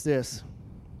 tells us this.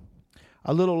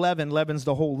 A little leaven leavens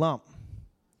the whole lump.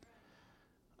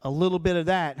 A little bit of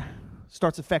that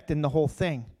starts affecting the whole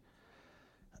thing.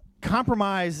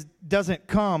 Compromise doesn't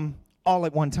come all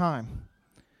at one time.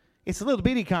 It's little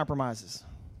bitty compromises.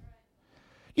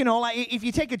 You know, like if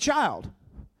you take a child,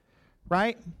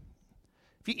 right?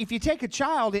 If you take a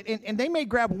child and they may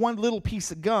grab one little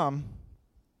piece of gum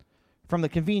from the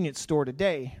convenience store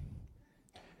today.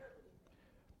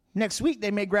 Next week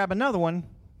they may grab another one,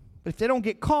 but if they don't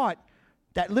get caught,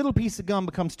 that little piece of gum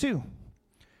becomes two.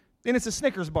 Then it's a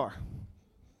Snickers bar.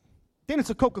 Then it's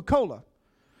a Coca-Cola.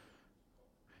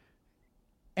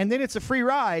 And then it's a free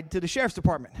ride to the sheriff's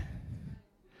department.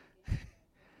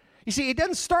 You see, it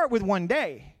doesn't start with one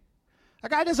day. A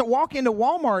guy doesn't walk into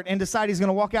Walmart and decide he's going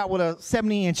to walk out with a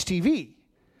 70-inch TV.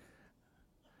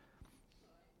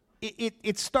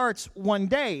 It starts one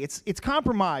day. It's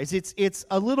compromise. It's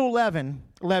a little leaven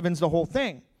leavens the whole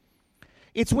thing.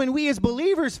 It's when we as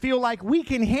believers feel like we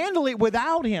can handle it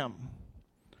without him.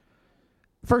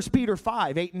 1 Peter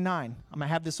 5:8 and 9. I'm going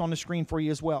to have this on the screen for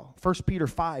you as well. 1 Peter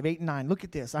 5:8 and 9. Look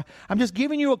at this. I'm just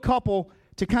giving you a couple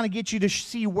to kind of get you to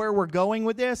see where we're going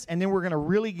with this, and then we're going to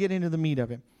really get into the meat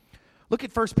of it. Look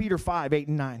at 1 Peter 5:8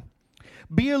 and 9.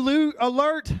 Be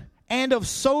alert and of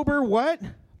sober what?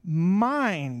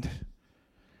 Mind.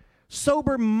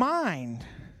 sober mind.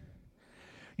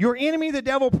 Your enemy, the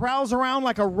devil, prowls around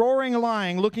like a roaring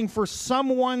lion looking for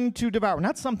someone to devour.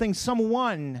 Not something,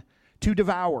 someone to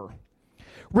devour.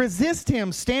 Resist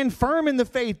him. Stand firm in the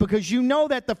faith because you know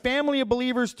that the family of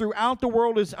believers throughout the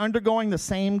world is undergoing the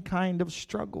same kind of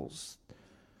struggles.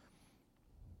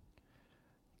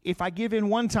 If I give in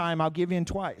one time, I'll give in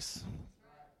twice.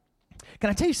 Can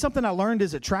I tell you something I learned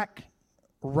as a track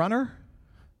runner?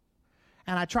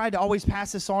 And I tried to always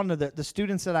pass this on to the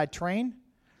students that I train.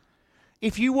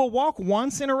 If you will walk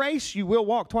once in a race, you will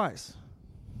walk twice.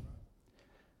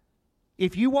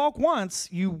 If you walk once,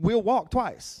 you will walk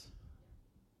twice.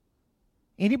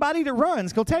 Anybody that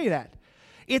runs will tell you that.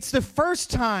 It's the first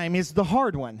time is the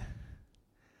hard one.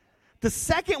 The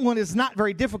second one is not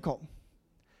very difficult.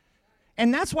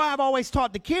 And that's why I've always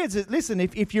taught the kids that, listen,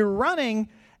 if you're running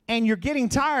and you're getting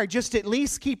tired, just at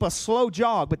least keep a slow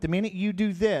jog. But the minute you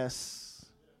do this,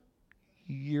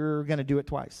 you're going to do it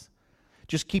twice.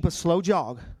 Just keep a slow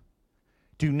jog.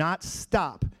 Do not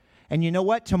stop. And you know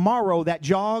what? Tomorrow that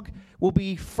jog will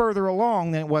be further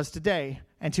along than it was today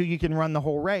until you can run the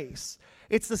whole race.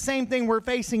 It's the same thing we're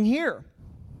facing here.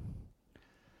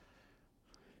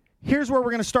 Here's where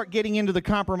we're going to start getting into the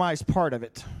compromise part of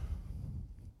it.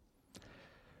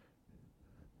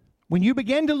 When you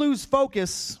begin to lose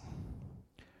focus,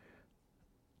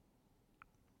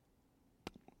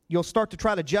 you'll start to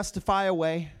try to justify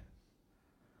away,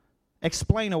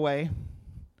 explain away,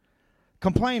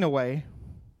 complain away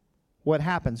what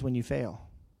happens when you fail.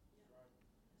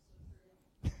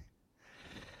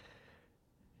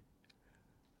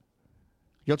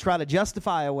 You'll try to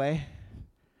justify away,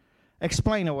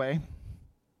 explain away,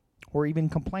 or even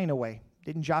complain away.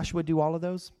 Didn't Joshua do all of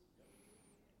those?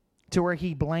 To where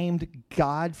he blamed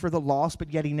God for the loss,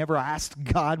 but yet he never asked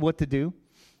God what to do.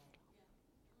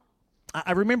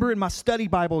 I remember in my study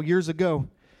Bible years ago,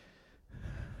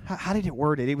 how did it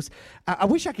word it? It was, I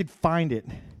wish I could find it.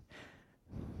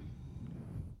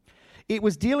 It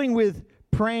was dealing with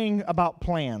praying about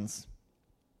plans.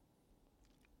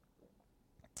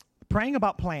 Praying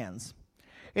about plans.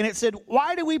 And it said,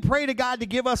 why do we pray to God to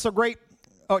give us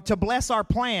to bless our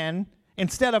plan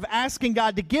instead of asking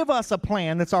God to give us a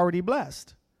plan that's already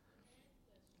blessed?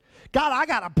 God, I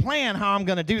got a plan how I'm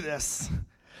going to do this.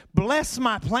 Bless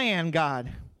my plan, God.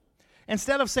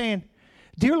 Instead of saying,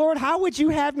 dear Lord, how would you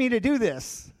have me to do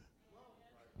this?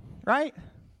 Right?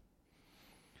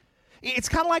 It's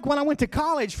kind of like when I went to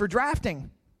college for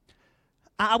drafting.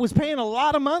 I was paying a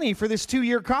lot of money for this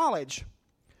 2-year college.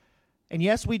 And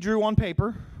yes, we drew on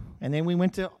paper, and then we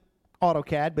went to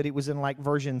AutoCAD, but it was in like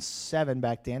version 7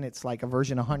 back then. It's like a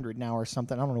version 100 now or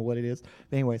something. I don't know what it is.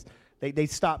 But anyways, they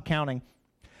stopped counting.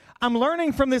 I'm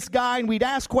learning from this guy, and we'd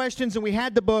ask questions, and we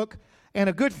had the book. And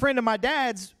a good friend of my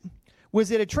dad's was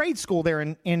at a trade school there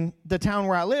in the town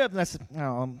where I lived. And I said,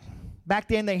 back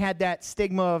then they had that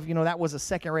stigma of, that was a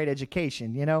second-rate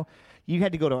education, You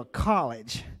had to go to a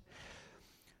college.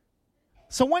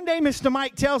 So one day, Mr.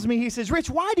 Mike tells me, he says, Rich,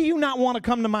 why do you not want to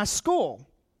come to my school?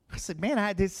 I said, man,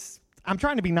 I'm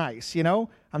trying to be nice,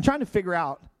 I'm trying to figure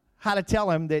out how to tell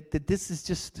him that this is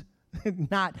just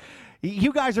not,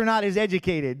 you guys are not as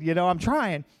educated, I'm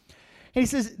trying. And he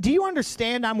says, do you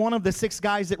understand I'm one of the 6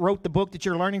 guys that wrote the book that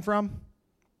you're learning from?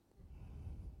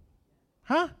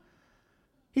 Huh?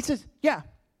 He says, yeah.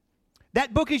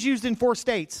 That book is used in 4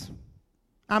 states.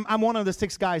 I'm one of the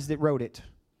 6 guys that wrote it.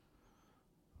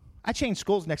 I changed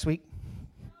schools next week.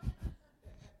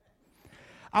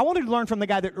 I wanted to learn from the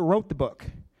guy that wrote the book.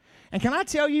 And can I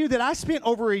tell you that I spent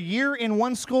over a year in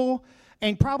one school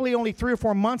and probably only 3 or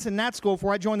 4 months in that school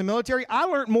before I joined the military. I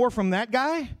learned more from that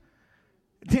guy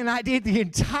than I did the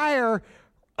entire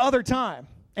other time.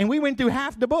 And we went through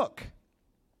half the book.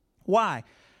 Why?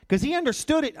 Because he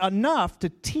understood it enough to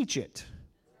teach it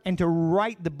and to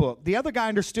write the book. The other guy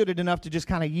understood it enough to just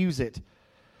kind of use it.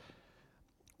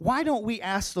 Why don't we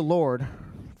ask the Lord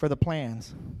for the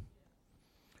plans?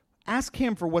 Ask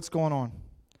him for what's going on.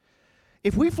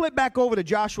 If we flip back over to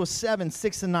Joshua 7,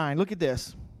 6, and 9, look at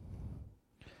this.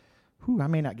 I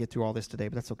may not get through all this today,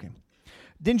 but that's okay.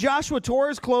 Then Joshua tore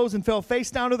his clothes and fell face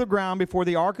down to the ground before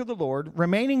the ark of the Lord,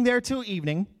 remaining there till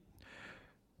evening.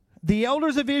 The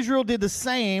elders of Israel did the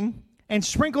same and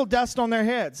sprinkled dust on their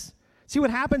heads. See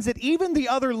what happens? That even the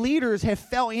other leaders have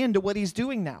fell into what he's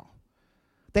doing now.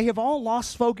 They have all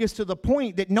lost focus to the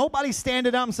point that nobody's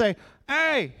standing up and say,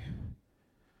 hey,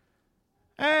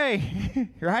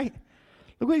 right?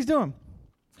 Look what he's doing.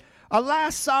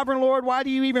 Alas, sovereign Lord, why do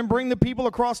you even bring the people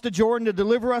across the Jordan to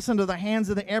deliver us into the hands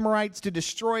of the Amorites to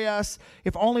destroy us?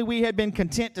 If only we had been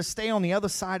content to stay on the other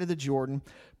side of the Jordan.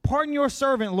 Pardon your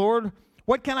servant, Lord.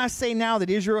 What can I say now that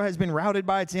Israel has been routed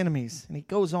by its enemies? And he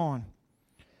goes on.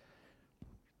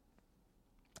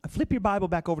 Flip your Bible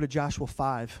back over to Joshua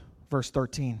 5, verse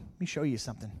 13. Let me show you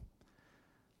something.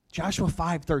 Joshua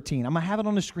 5:13. I'm going to have it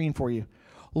on the screen for you.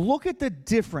 Look at the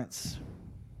difference.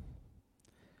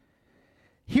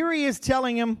 Here he is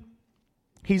telling him,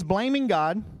 he's blaming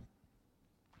God.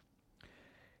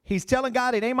 He's telling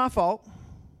God, it ain't my fault.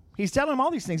 He's telling him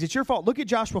all these things. It's your fault. Look at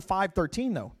Joshua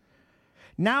 5:13, though.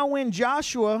 Now when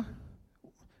Joshua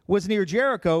was near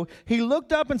Jericho, he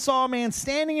looked up and saw a man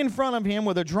standing in front of him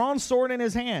with a drawn sword in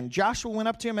his hand. Joshua went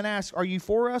up to him and asked, are you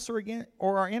for us or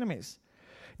our enemies?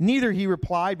 Neither, he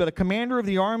replied, but a commander of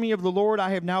the army of the Lord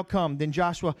I have now come. Then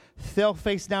Joshua fell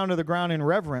face down to the ground in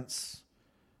reverence,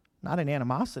 not in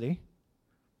animosity,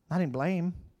 not in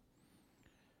blame.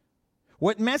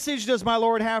 What message does my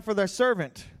Lord have for their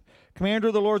servant? Commander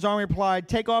of the Lord's army replied,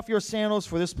 take off your sandals,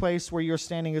 for this place where you're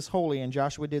standing is holy. And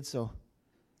Joshua did so.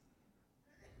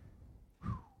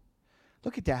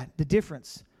 Look at that, the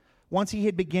difference. Once he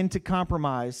had begun to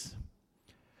compromise,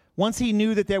 once he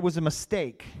knew that there was a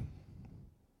mistake,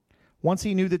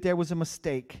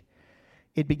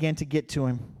 it began to get to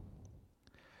him.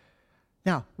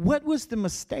 Now, what was the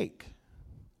mistake?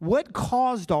 What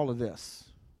caused all of this?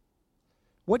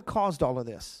 What caused all of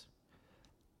this?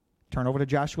 Turn over to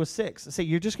Joshua 6. Say,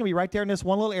 you're just going to be right there in this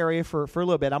one little area for a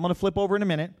little bit. I'm going to flip over in a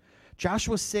minute.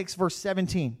 Joshua 6, verse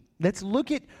 17. Let's look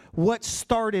at what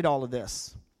started all of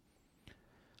this.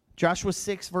 Joshua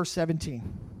 6, verse 17.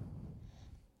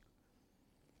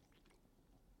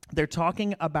 They're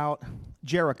talking about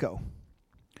Jericho.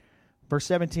 Verse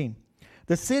 17.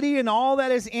 The city and all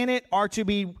that is in it are to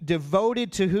be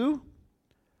devoted to who?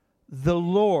 The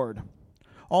Lord.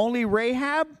 Only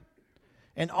Rahab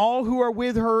and all who are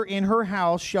with her in her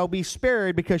house shall be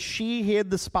spared, because she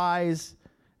hid the spies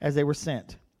as they were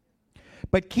sent.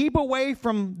 But keep away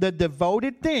from the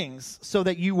devoted things, so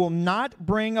that you will not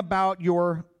bring about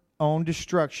your own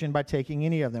destruction by taking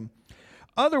any of them.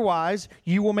 Otherwise,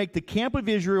 you will make the camp of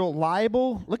Israel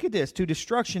liable, look at this, to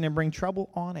destruction and bring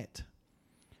trouble on it.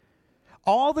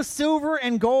 All the silver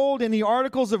and gold and the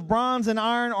articles of bronze and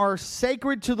iron are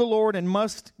sacred to the Lord and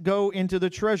must go into the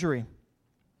treasury.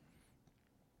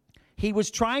 He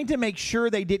was trying to make sure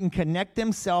they didn't connect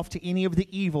themselves to any of the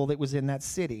evil that was in that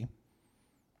city.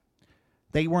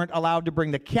 They weren't allowed to bring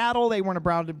the cattle. They weren't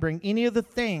allowed to bring any of the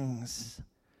things.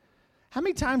 How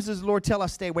many times does the Lord tell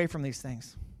us stay away from these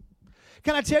things?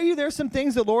 Can I tell you there's some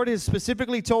things the Lord has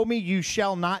specifically told me you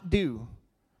shall not do?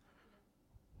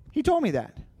 He told me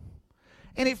that.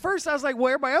 And at first I was like, well,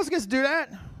 everybody else gets to do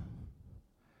that.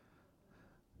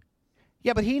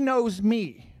 Yeah, but he knows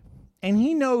me. And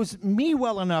he knows me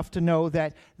well enough to know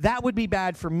that that would be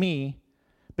bad for me,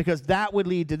 because that would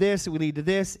lead to this, it would lead to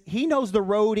this. He knows the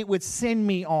road it would send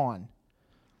me on.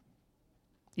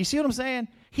 You see what I'm saying?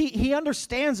 He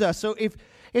understands us. So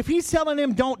if he's telling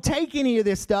him don't take any of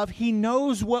this stuff, he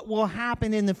knows what will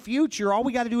happen in the future. All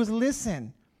we got to do is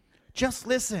listen. Just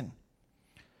listen.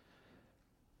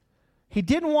 He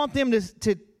didn't want them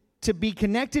to be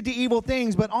connected to evil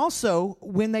things, but also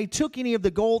when they took any of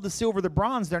the gold, the silver, the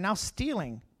bronze, they're now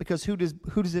stealing, because who does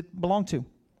it belong to?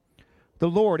 The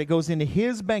Lord. It goes into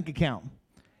his bank account,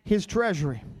 his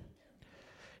treasury.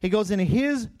 It goes into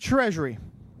his treasury.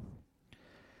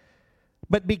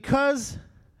 But because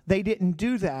they didn't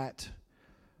do that,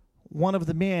 one of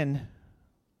the men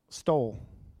stole.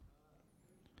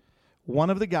 One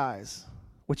of the guys,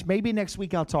 which maybe next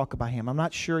week I'll talk about him. I'm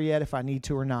not sure yet if I need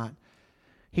to or not.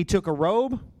 He took a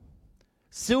robe,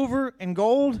 silver and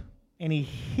gold, and he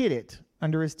hid it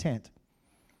under his tent.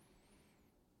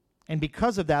 And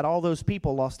because of that, all those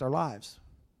people lost their lives.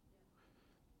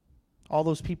 All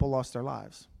those people lost their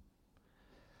lives.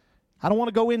 I don't want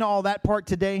to go into all that part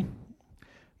today,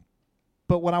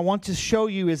 but what I want to show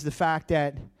you is the fact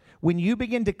that when you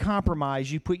begin to compromise,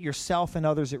 you put yourself and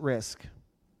others at risk.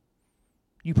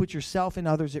 You put yourself and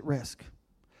others at risk.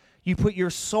 You put your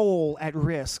soul at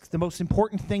risk. The most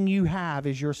important thing you have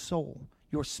is your soul,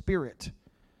 your spirit.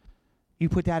 You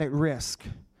put that at risk.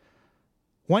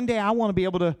 One day I want to be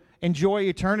able to enjoy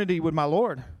eternity with my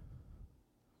Lord.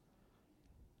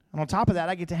 And on top of that,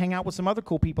 I get to hang out with some other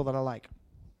cool people that I like.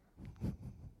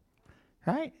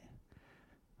 Right?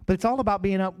 But it's all about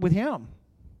being up with him.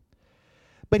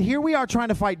 But here we are trying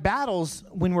to fight battles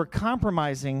when we're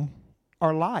compromising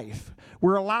our life.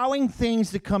 We're allowing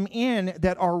things to come in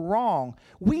that are wrong.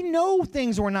 We know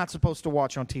things we're not supposed to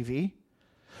watch on TV.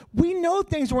 We know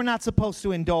things we're not supposed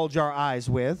to indulge our eyes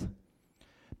with.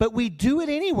 But we do it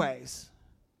anyways.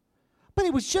 But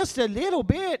it was just a little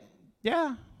bit.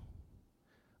 Yeah.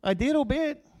 A little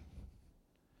bit.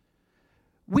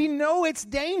 We know it's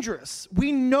dangerous.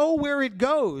 We know where it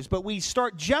goes, but we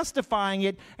start justifying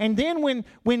it. And then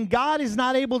when God is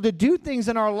not able to do things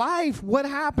in our life, what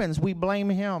happens? We blame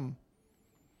him.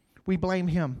 We blame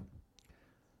him.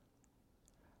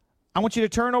 I want you to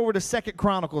turn over to 2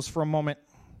 Chronicles for a moment.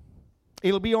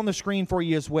 It'll be on the screen for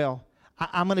you as well.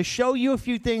 I'm going to show you a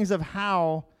few things of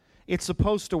how it's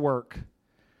supposed to work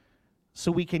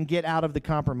so we can get out of the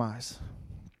compromise.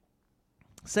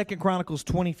 2 Chronicles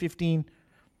 20:15.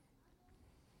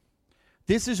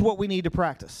 This is what we need to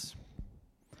practice.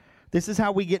 This is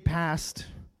how we get past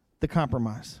the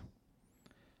compromise.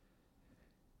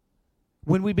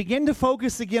 When we begin to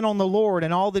focus again on the Lord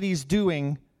and all that he's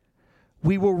doing,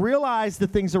 we will realize the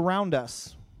things around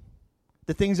us,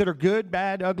 the things that are good,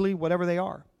 bad, ugly, whatever they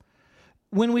are.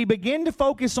 When we begin to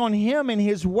focus on him and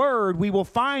his word, we will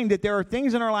find that there are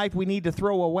things in our life we need to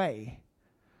throw away.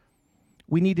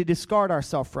 We need to discard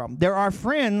ourselves from. There are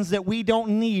friends that we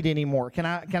don't need anymore. Can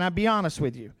I be honest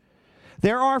with you?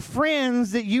 There are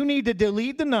friends that you need to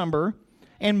delete the number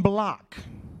and block.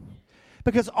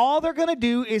 Because all they're going to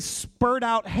do is spurt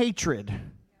out hatred.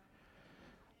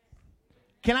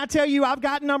 Can I tell you, I've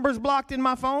got numbers blocked in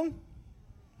my phone?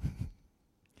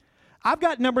 I've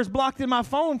got numbers blocked in my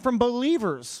phone from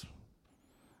believers,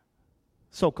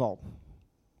 so-called.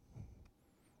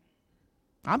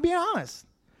 I'll be honest.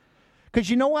 Because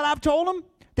you know what I've told them?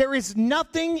 There is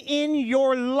nothing in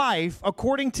your life,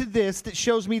 according to this, that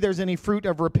shows me there's any fruit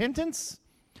of repentance.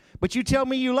 But you tell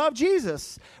me you love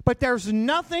Jesus. But there's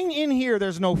nothing in here.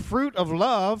 There's no fruit of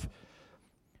love.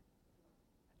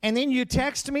 And then you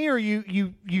text me or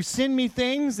you send me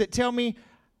things that tell me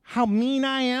how mean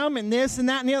I am and this and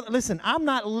that and the other. Listen, I'm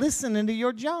not listening to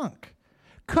your junk.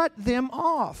 Cut them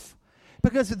off.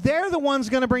 Because they're the ones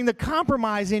going to bring the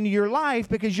compromise into your life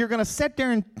because you're going to sit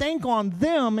there and think on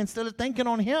them instead of thinking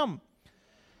on him.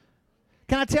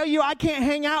 Can I tell you, I can't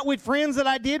hang out with friends that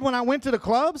I did when I went to the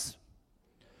clubs?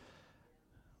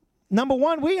 Number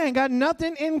one, we ain't got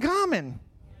nothing in common.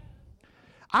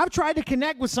 I've tried to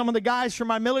connect with some of the guys from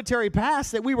my military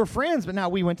past that we were friends, but now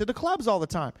we went to the clubs all the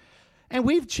time. And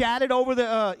we've chatted over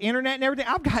the internet and everything.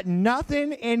 I've got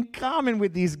nothing in common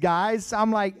with these guys.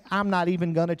 I'm like, I'm not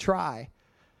even going to try.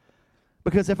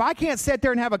 Because if I can't sit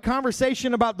there and have a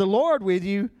conversation about the Lord with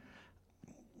you,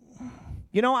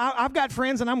 you know, I've got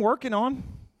friends and I'm working on.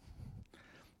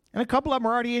 And a couple of them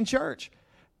are already in church.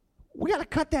 We got to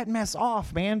cut that mess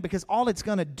off, man, because all it's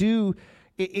going to do,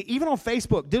 even on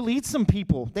Facebook, delete some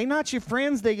people. They're not your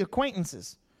friends, they're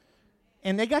acquaintances.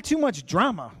 And they got too much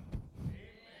drama.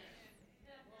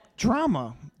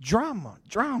 Drama.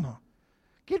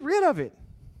 Get rid of it.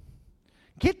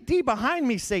 Get thee behind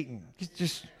me, Satan.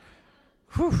 Just,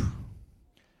 whew.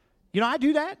 You know, I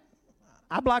do that.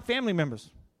 I block family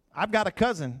members. I've got a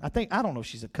cousin. I don't know if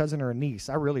she's a cousin or a niece.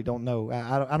 I really don't know.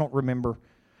 I don't remember.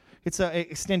 It's an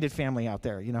extended family out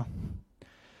there, you know.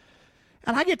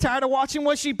 And I get tired of watching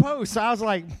what she posts. I was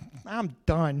like, I'm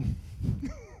done.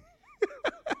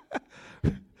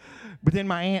 But then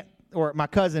my aunt, or my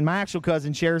cousin, my actual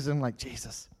cousin, shares them like,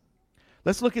 Jesus.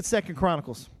 Let's look at 2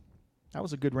 Chronicles. That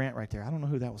was a good rant right there. I don't know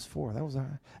who that was for. That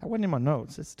wasn't in my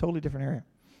notes. It's a totally different area.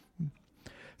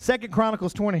 2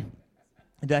 Chronicles 20.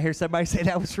 Did I hear somebody say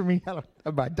that was for me?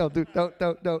 Don't.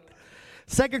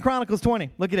 2 Chronicles 20.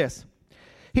 Look at this.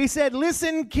 He said,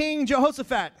 listen, King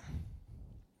Jehoshaphat,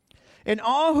 and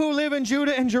all who live in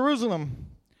Judah and Jerusalem.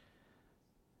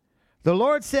 The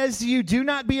Lord says to you, do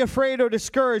not be afraid or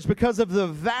discouraged because of the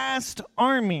vast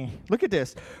army. Look at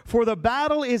this. For the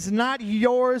battle is not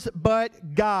yours,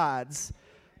 but God's.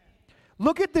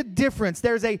 Look at the difference.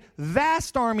 There's a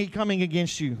vast army coming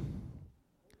against you.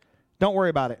 Don't worry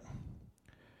about it.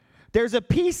 There's a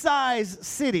pea-sized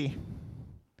city.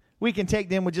 We can take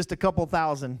them with just a couple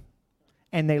thousand,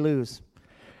 and they lose.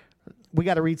 We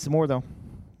got to read some more, though.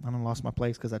 I done lost my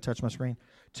place because I touched my screen.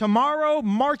 Tomorrow,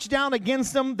 march down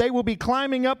against them. They will be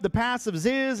climbing up the pass of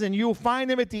Ziz, and you will find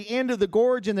them at the end of the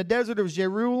gorge in the desert of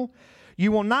Jeruel.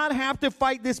 You will not have to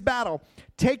fight this battle.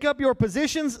 Take up your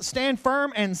positions, stand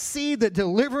firm, and see the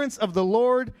deliverance of the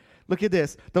Lord. Look at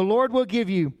this. The Lord will give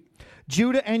you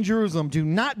Judah and Jerusalem. Do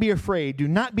not be afraid. Do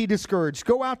not be discouraged.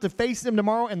 Go out to face them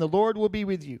tomorrow, and the Lord will be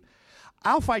with you.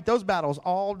 I'll fight those battles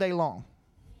all day long.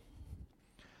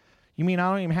 You mean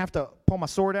I don't even have to pull my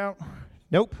sword out?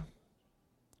 Nope.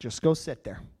 Just go sit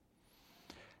there.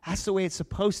 That's the way it's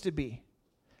supposed to be.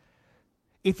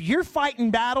 If you're fighting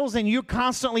battles and you're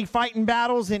constantly fighting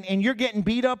battles and you're getting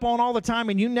beat up on all the time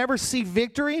and you never see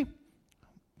victory,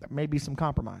 there may be some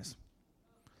compromise.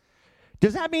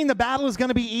 Does that mean the battle is going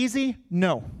to be easy?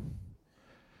 No.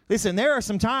 Listen, there are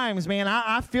some times, man,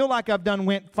 I feel like I've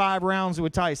went 5 rounds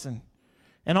with Tyson.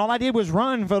 And all I did was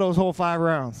run for those whole 5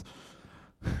 rounds.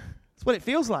 That's what it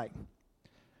feels like.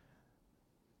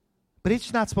 But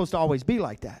it's not supposed to always be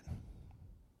like that.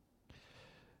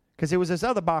 Because there was this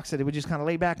other boxer that would just kind of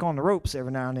lay back on the ropes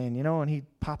every now and then, you know, and he'd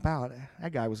pop out.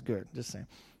 That guy was good, just saying.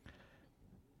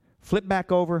 Flip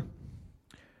back over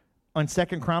on 2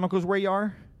 Chronicles where you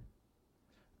are.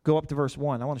 Go up to verse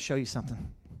 1. I want to show you something.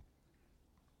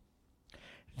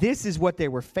 This is what they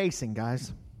were facing,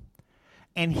 guys.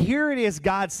 And here it is,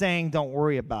 God saying, don't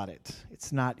worry about it.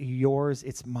 It's not yours,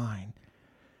 it's mine.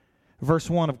 Verse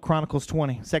 1 of Chronicles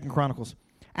 20, 2 Chronicles.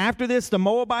 After this, the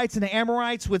Moabites and the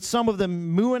Amorites with some of the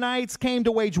Meunites came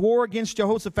to wage war against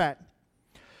Jehoshaphat.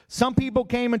 Some people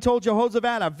came and told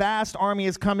Jehoshaphat, a vast army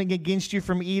is coming against you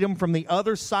from Edom, from the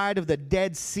other side of the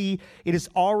Dead Sea. It is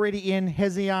already in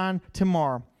Hezion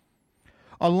Tamar.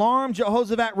 Alarmed,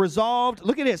 Jehoshaphat resolved,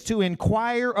 look at this, to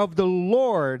inquire of the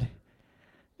Lord.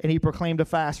 And he proclaimed a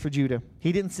fast for Judah.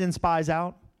 He didn't send spies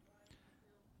out.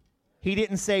 He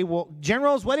didn't say, well,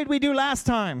 generals, what did we do last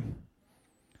time?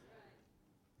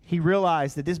 He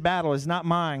realized that this battle is not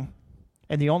mine.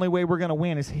 And the only way we're going to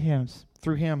win is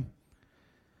through him.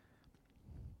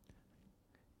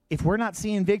 If we're not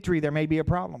seeing victory, there may be a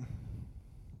problem.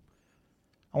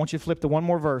 I want you to flip to one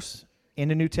more verse in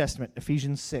the New Testament,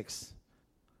 Ephesians 6.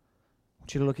 I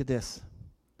want you to look at this.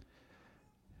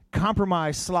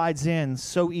 Compromise slides in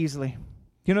so easily.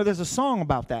 You know, there's a song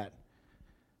about that.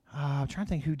 I'm trying to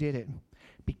think who did it.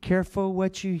 Be careful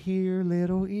what you hear,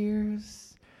 little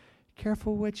ears.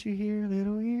 Careful what you hear,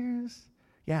 little ears.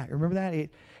 Yeah, remember that?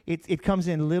 It comes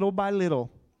in little by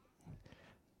little.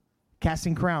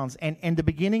 Casting crowns. And the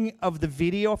beginning of the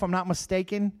video, if I'm not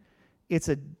mistaken, it's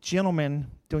a gentleman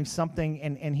doing something,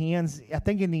 and he ends, I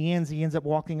think in the end, he ends up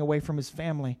walking away from his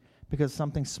family because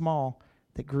something small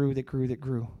that grew.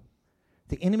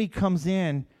 The enemy comes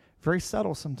in very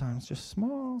subtle sometimes, just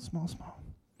small.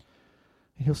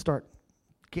 And he'll start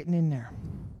getting in there.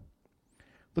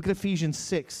 Look at Ephesians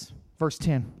 6, verse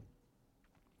 10.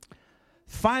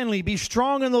 Finally, be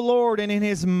strong in the Lord and in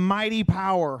his mighty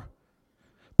power.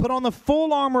 Put on the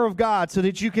full armor of God so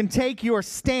that you can take your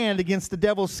stand against the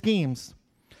devil's schemes.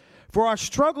 For our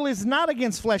struggle is not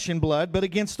against flesh and blood, but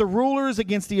against the rulers,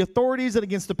 against the authorities, and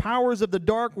against the powers of the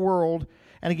dark world,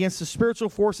 and against the spiritual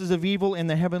forces of evil in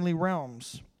the heavenly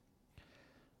realms.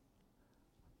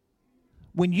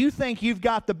 When you think you've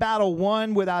got the battle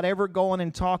won without ever going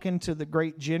and talking to the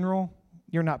great general,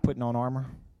 you're not putting on armor.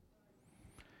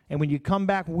 And when you come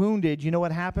back wounded, you know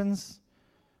what happens?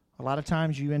 A lot of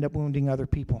times you end up wounding other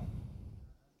people.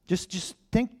 Just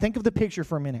think of the picture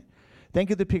for a minute.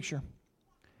 Think of the picture.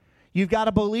 You've got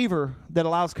a believer that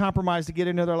allows compromise to get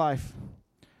into their life.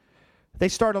 They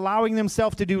start allowing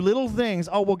themselves to do little things.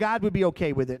 Oh, well, God would be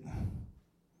okay with it.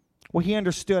 Well, he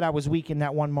understood I was weak in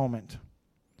that one moment.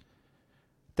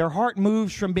 Their heart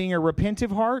moves from being a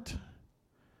repentive heart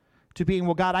to being,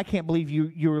 well, God, I can't believe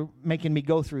you're making me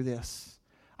go through this.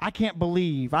 I can't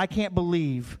believe.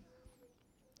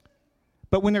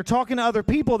 But when they're talking to other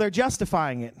people, they're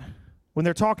justifying it. When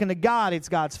they're talking to God, it's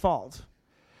God's fault.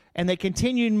 And they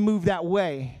continue to move that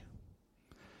way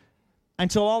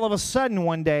until all of a sudden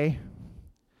one day,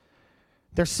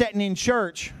 they're sitting in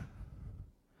church.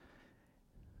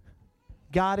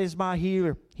 God is my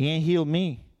healer. He ain't healed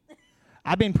me.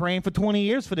 I've been praying for 20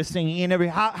 years for this thing.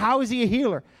 How is he a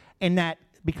healer? And that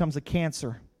becomes a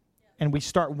cancer. And we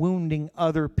start wounding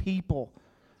other people.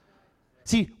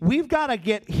 See, we've got to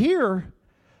get here,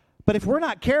 but if we're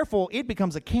not careful, it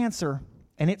becomes a cancer,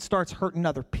 and it starts hurting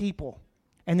other people.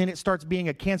 And then it starts being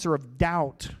a cancer of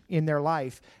doubt in their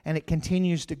life, and it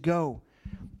continues to go.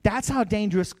 That's how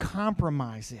dangerous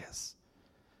compromise is.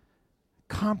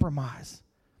 Compromise,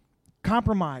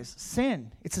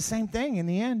 sin. It's the same thing in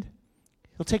the end.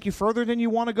 It'll take you further than you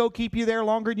want to go, keep you there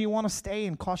longer than you want to stay,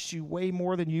 and cost you way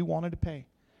more than you wanted to pay.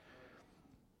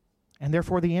 And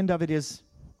therefore, the end of it is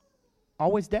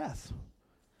always death.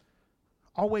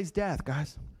 Always death,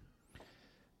 guys.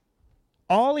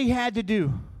 All he had to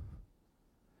do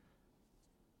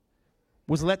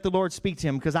was let the Lord speak to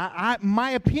him. Because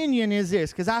my opinion is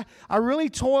this. Because I really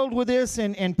toiled with this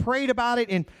and prayed about it.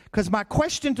 And because my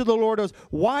question to the Lord was,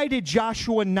 why did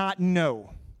Joshua not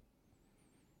know?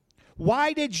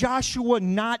 Why did Joshua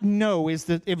not know,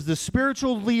 it was the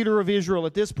spiritual leader of Israel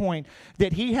at this point,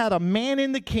 that he had a man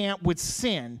in the camp with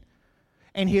sin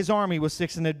and his army was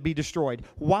fixing to be destroyed?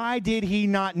 Why did he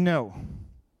not know?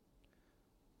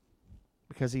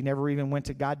 Because he never even went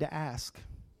to God to ask.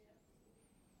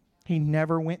 He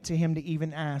never went to him to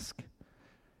even ask.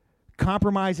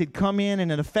 Compromise had come in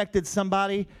and it affected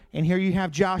somebody, and here you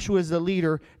have Joshua as the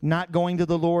leader not going to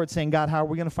the Lord saying, God, how are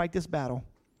we going to fight this battle?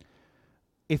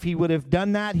 if he would have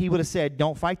done that, he would have said,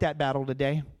 don't fight that battle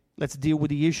today. Let's deal with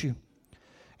the issue.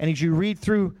 And as you read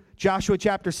through Joshua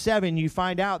chapter 7, you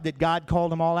find out that God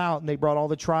called them all out, and they brought all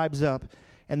the tribes up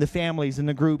and the families and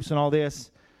the groups and all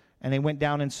this, and they went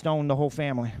down and stoned the whole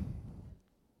family.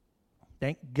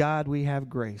 Thank God we have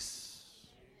grace.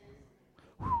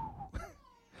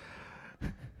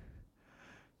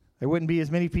 There wouldn't be as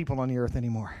many people on the earth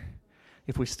anymore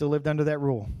if we still lived under that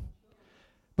rule.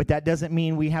 But that doesn't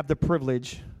mean we have the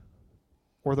privilege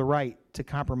or the right to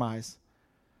compromise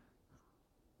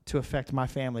to affect my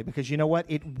family. Because you know what?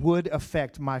 It would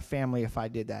affect my family if I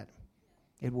did that.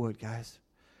 It would, guys.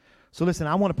 So listen,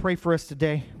 I want to pray for us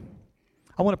today.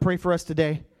 I want to pray for us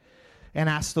today and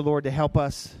ask the Lord to help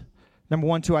us, number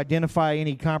one, to identify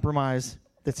any compromise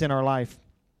that's in our life.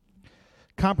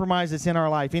 Compromise that's in our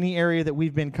life, any area that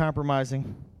we've been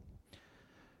compromising.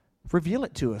 Reveal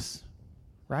it to us,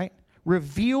 right?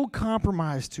 Reveal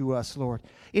compromise to us, Lord.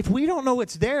 If we don't know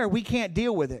it's there, we can't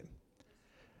deal with it.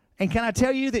 And can I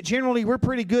tell you that generally we're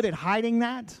pretty good at hiding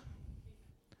that?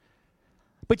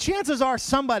 But chances are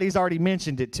somebody's already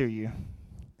mentioned it to you.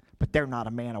 But they're not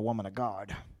a man or woman of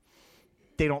God.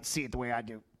 They don't see it the way I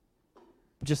do.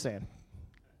 Just saying.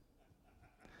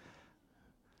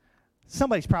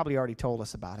 Somebody's probably already told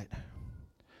us about it.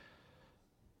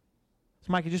 So,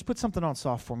 Micah, just put something on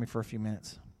soft for me for a few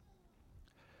minutes.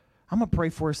 I'm going to pray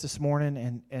for us this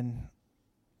morning, and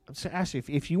ask you,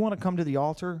 if you want to come to the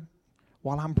altar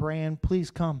while I'm praying,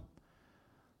 please come.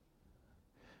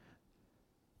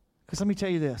 Because let me tell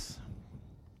you this.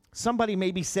 Somebody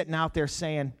may be sitting out there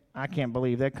saying, I can't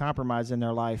believe they're compromised in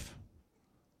their life.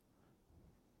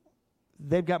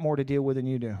 They've got more to deal with than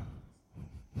you do.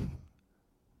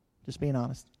 Just being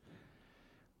honest.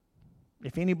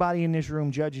 If anybody in this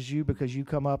room judges you because you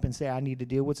come up and say, I need to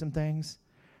deal with some things,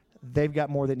 they've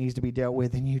got more that needs to be dealt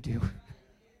with than you do.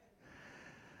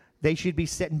 They should be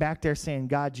sitting back there saying,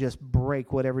 God, just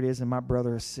break whatever it is in my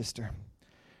brother or sister.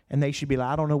 And they should be like,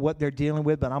 I don't know what they're dealing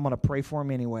with, but I'm going to pray for them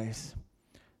anyways.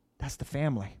 That's the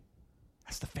family.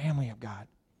 That's the family of God.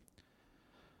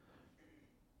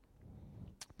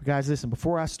 But guys, listen,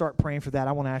 before I start praying for that,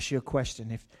 I want to ask you a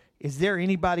question. Is there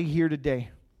anybody here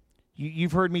today?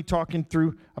 You've heard me talking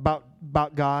through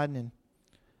about God and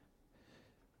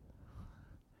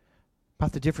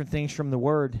about the different things from the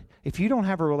Word. If you don't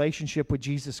have a relationship with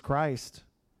Jesus Christ,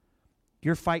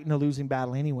 you're fighting a losing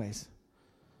battle anyways.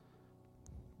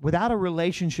 Without a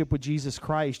relationship with Jesus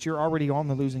Christ, you're already on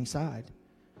the losing side.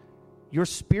 Your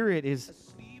spirit is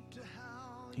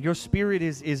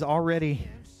already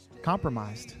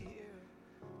compromised.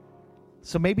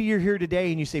 So maybe you're here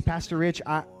today and you say, Pastor Rich,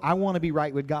 I want to be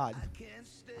right with God.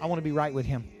 I want to be right with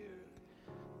Him.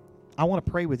 I want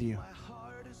to pray with you.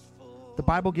 The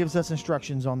Bible gives us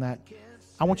instructions on that.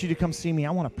 I want you to come see me.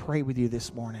 I want to pray with you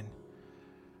this morning.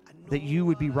 That you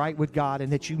would be right with God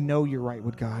and that you know you're right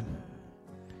with God.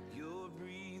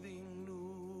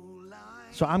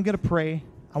 So I'm going to pray.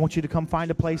 I want you to come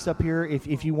find a place up here.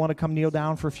 If you want to come kneel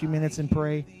down for a few minutes and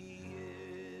pray.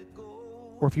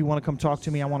 Or if you want to come talk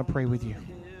to me, I want to pray with you.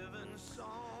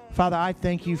 Father, I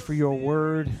thank you for your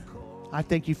word. I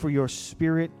thank you for your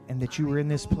spirit and that you were in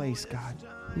this place, God.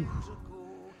 Whew.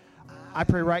 I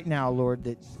pray right now, Lord,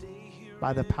 that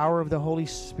by the power of the Holy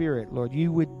Spirit, Lord,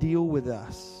 you would deal with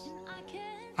us.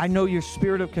 I know your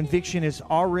spirit of conviction has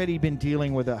already been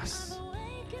dealing with us.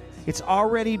 It's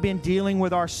already been dealing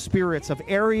with our spirits of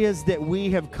areas that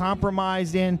we have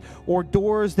compromised in or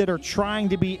doors that are trying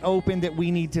to be opened that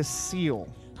we need to seal.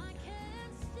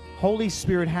 Holy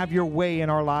Spirit, have your way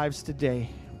in our lives today.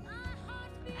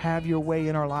 Have your way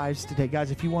in our lives today.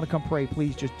 Guys, if you want to come pray,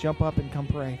 please just jump up and come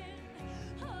pray.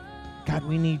 God,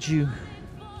 we need you.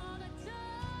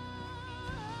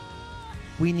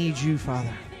 We need you,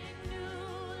 Father.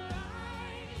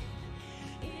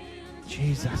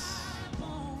 Jesus.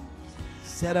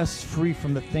 Set us free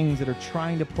from the things that are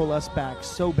trying to pull us back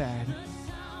so bad.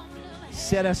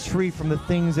 Set us free from the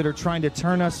things that are trying to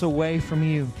turn us away from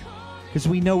you. Because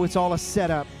we know it's all a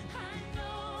setup.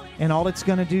 And all it's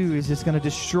going to do is it's going to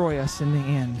destroy us in the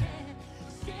end.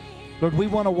 Lord, we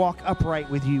want to walk upright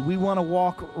with you. We want to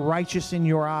walk righteous in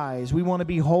your eyes. We want to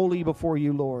be holy before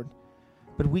you, Lord.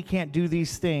 But we can't do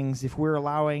these things if we're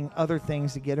allowing other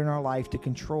things to get in our life to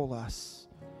control us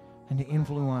and to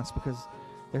influence, because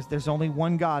there's only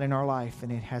one God in our life,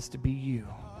 and it has to be you.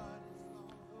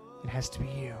 It has to be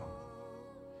you.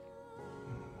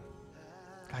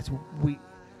 Guys,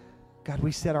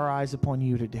 we set our eyes upon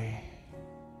you today.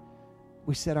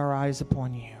 We set our eyes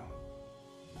upon you.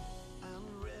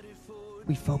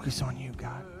 We focus on you,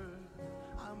 God.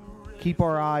 Keep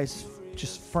our eyes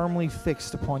just firmly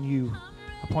fixed upon you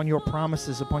upon your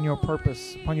promises, upon your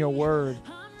purpose, upon your word.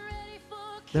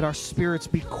 Let our spirits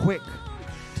be quick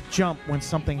to jump when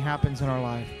something happens in our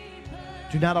life.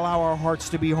 Do not allow our hearts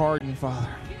to be hardened, Father.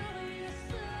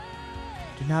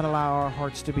 Do not allow our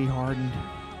hearts to be hardened.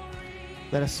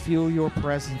 Let us feel your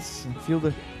presence and feel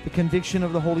the conviction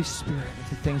of the Holy Spirit of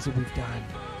the things that we've done.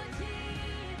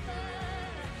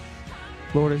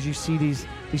 Lord, as you see these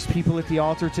people at the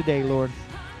altar today, Lord,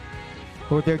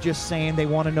 they're just saying they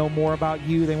want to know more about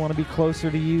you. They want to be closer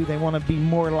to you. They want to be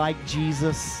more like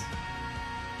Jesus.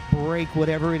 Break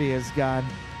whatever it is, God.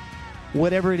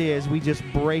 Whatever it is, we just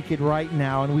break it right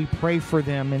now, and we pray for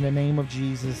them in the name of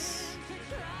Jesus,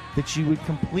 that you would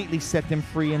completely set them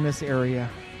free in this area.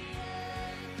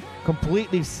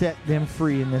 Completely set them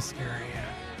free in this area.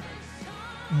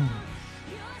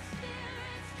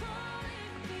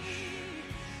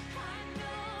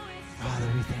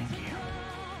 Father, we thank you.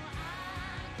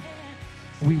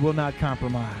 We will not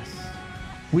compromise.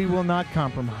 We will not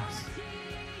compromise.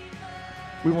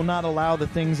 We will not allow the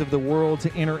things of the world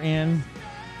to enter in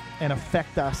and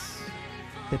affect us,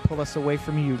 that pull us away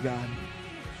from you, God,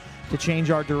 to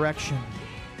change our direction.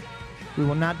 We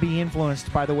will not be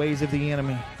influenced by the ways of the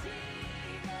enemy.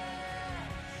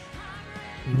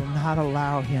 We will not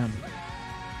allow him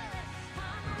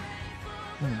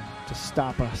to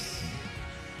stop us.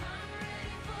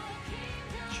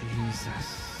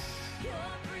 Jesus.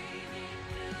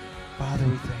 Father,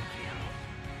 we thank you.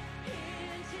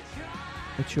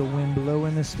 Let your wind blow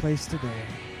in this place today.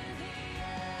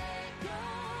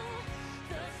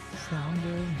 Sound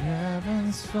of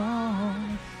heaven's fall.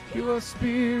 Your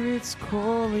spirit's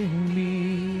calling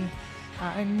me.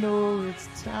 I know it's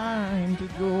time to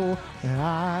go, but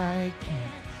I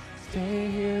can't stay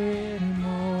here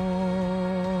anymore.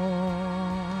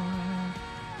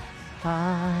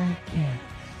 I can't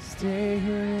stay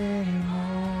here anymore.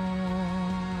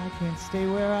 I can't stay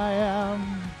where I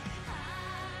am.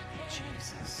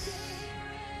 Jesus.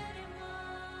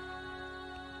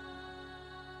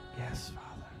 Yes,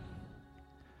 Father.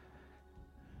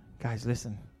 Guys,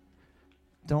 listen.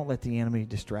 Don't let the enemy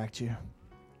distract you.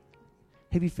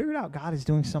 Have you figured out God is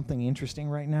doing something interesting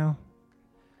right now?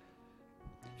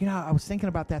 You know, I was thinking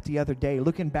about that the other day,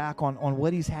 looking back on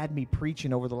what he's had me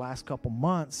preaching over the last couple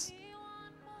months.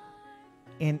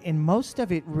 And most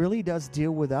of it really does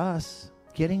deal with us,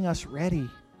 getting us ready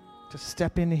to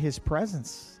step into his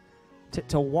presence,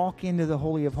 to walk into the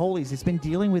Holy of Holies. It's been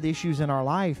dealing with issues in our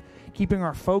life, keeping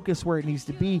our focus where it needs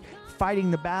to be,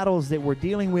 fighting the battles that we're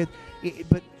dealing with.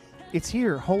 But it's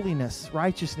here, holiness,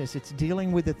 righteousness. It's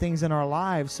dealing with the things in our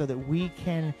lives so that we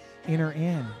can enter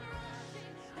in.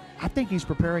 I think he's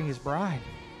preparing his bride.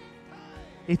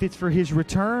 If it's for his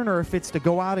return or if it's to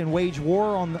go out and wage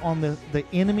war on the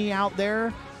enemy out there,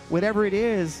 whatever it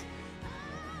is,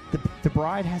 the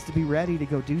bride has to be ready to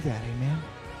go do that, amen?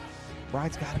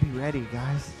 Bride's got to be ready,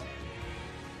 guys.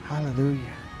 Hallelujah.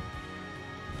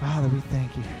 Father, we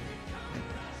thank you.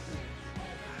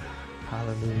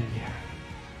 Hallelujah.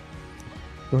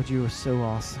 Lord, you are so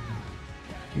awesome.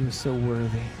 You are so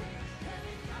worthy.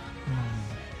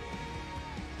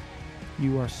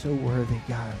 You are so worthy,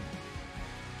 God.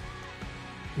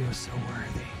 You are so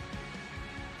worthy.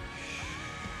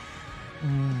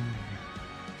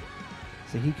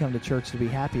 So he come to church to be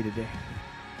happy today.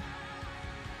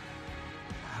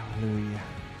 Hallelujah.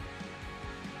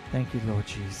 Thank you, Lord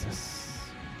Jesus.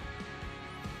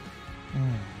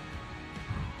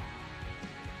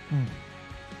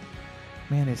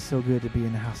 Man, it's so good to be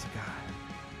in the house of God.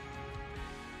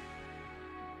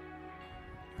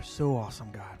 You're so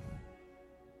awesome, God.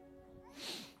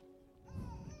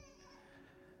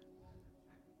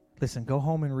 Listen, go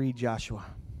home and read Joshua.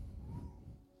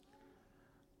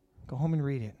 Go home and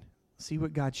read it. See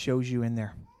what God shows you in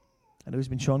there. I know he's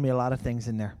been showing me a lot of things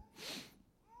in there.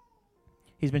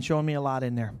 He's been showing me a lot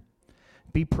in there.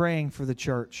 Be praying for the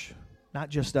church. Not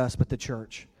just us, but the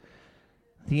church.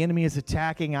 The enemy is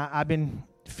attacking. I've been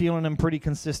feeling him pretty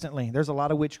consistently. There's a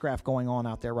lot of witchcraft going on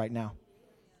out there right now.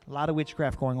 A lot of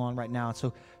witchcraft going on right now.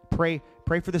 So pray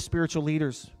for the spiritual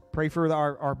leaders. Pray for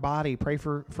our body. Pray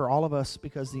for all of us,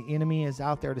 because the enemy is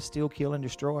out there to steal, kill, and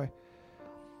destroy.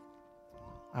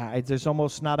 There's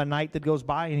almost not a night that goes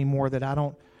by anymore that I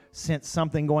don't sense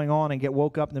something going on and get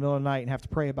woke up in the middle of the night and have to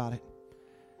pray about it.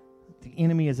 The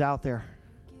enemy is out there,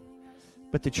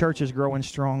 but the church is growing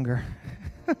stronger.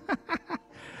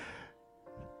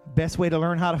 Best way to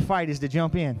learn how to fight is to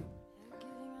jump in.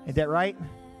 Ain't that right?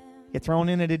 Get thrown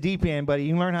into the deep end, buddy. You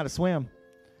can learn how to swim.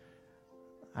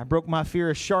 I broke my fear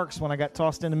of sharks when I got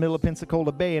tossed in the middle of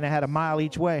Pensacola Bay and I had a mile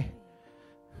each way.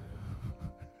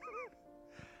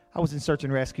 I was in search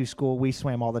and rescue school. We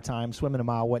swam all the time. Swimming a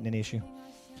mile wasn't an issue.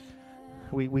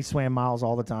 We swam miles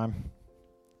all the time.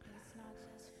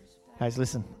 Guys,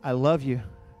 listen, I love you.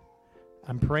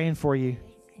 I'm praying for you.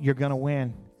 You're going to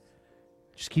win.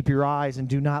 Just keep your eyes and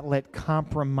do not let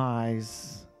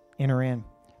compromise enter in.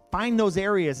 Find those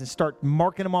areas and start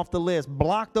marking them off the list.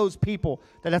 Block those people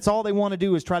that's all they want to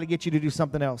do is try to get you to do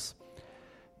something else.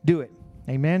 Do it.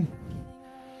 Amen.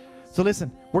 So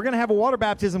listen, we're going to have a water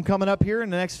baptism coming up here in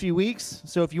the next few weeks.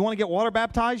 So if you want to get water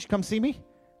baptized, come see me.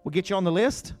 We'll get you on the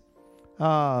list.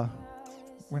 We're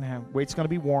going to have, it's going to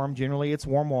be warm. Generally, it's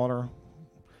warm water.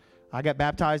 I got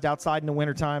baptized outside in the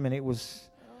wintertime, and it was,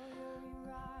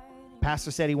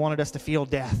 Pastor said he wanted us to feel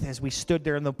death as we stood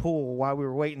there in the pool while we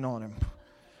were waiting on him.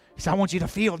 He said, I want you to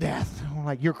feel death. I'm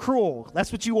like, you're cruel.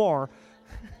 That's what you are.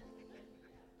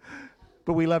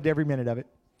 But we loved every minute of it.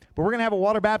 But we're going to have a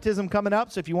water baptism coming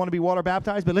up, so if you want to be water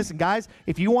baptized. But listen, guys,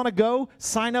 if you want to go,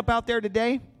 sign up out there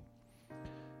today.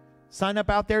 Sign up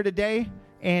out there today.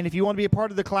 And if you want to be a part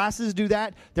of the classes, do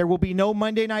that. There will be no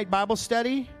Monday night Bible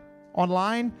study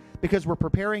online because we're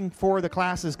preparing for the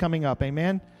classes coming up.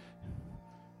 Amen?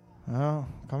 Oh,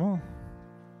 come on.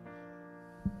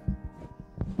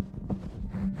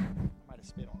 I might have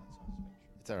spit on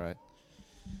it, so It's all right.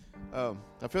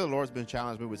 I feel the Lord's been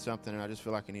challenging me with something, and I just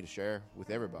feel like I need to share with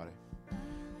everybody.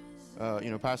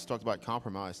 Pastor talked about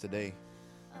compromise today.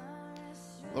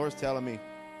 The Lord's telling me,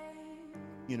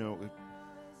 when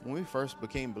we first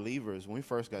became believers, when we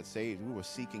first got saved, we were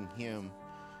seeking Him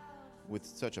with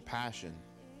such a passion.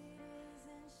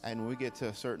 And when we get to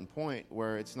a certain point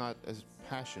where it's not as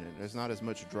passionate, there's not as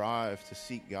much drive to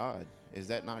seek God, is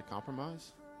that not a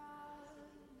compromise?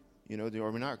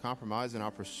 Are we not compromising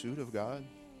our pursuit of God?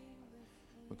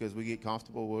 Because we get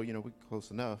comfortable, we're close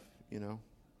enough,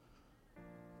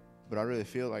 But I really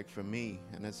feel like for me,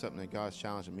 and that's something that God's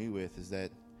challenging me with, is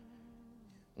that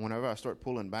whenever I start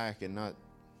pulling back and not,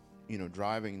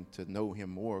 driving to know Him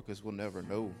more, because we'll never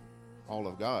know all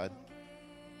of God,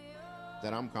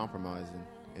 that I'm compromising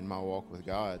in my walk with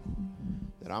God,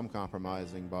 that I'm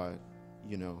compromising by,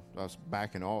 I was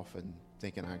backing off and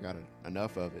thinking I got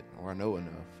enough of it or I know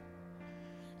enough.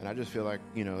 And I just feel like,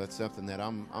 that's something that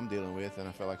I'm dealing with, and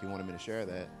I felt like He wanted me to share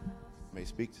that. May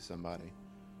speak to somebody.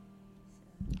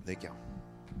 Thank you.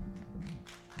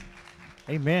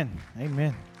 Amen.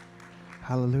 Amen.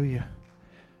 Hallelujah.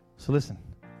 So listen,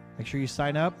 make sure you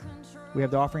sign up. We have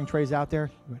the offering trays out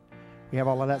there. We have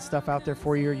all of that stuff out there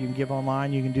for you. You can give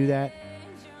online. You can do that.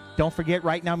 Don't forget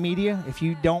Right Now Media. If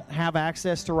you don't have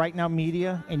access to Right Now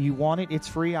Media and you want it, it's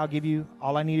free. I'll give you,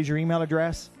 all I need is your email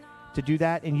address to do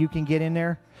that, and you can get in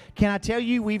there. Can I tell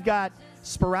you, we've got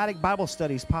sporadic Bible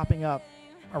studies popping up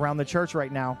around the church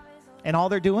right now. And all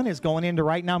they're doing is going into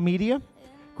Right Now Media,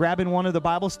 grabbing one of the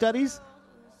Bible studies.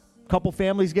 A couple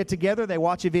families get together, they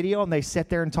watch a video, and they sit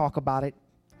there and talk about it.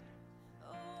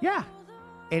 Yeah.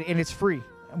 And it's free.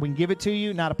 We can give it to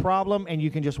you, not a problem, and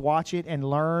you can just watch it and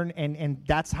learn, and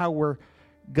that's how we're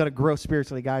going to grow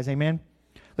spiritually, guys. Amen?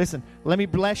 Listen, let me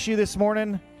bless you this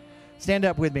morning. Stand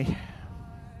up with me.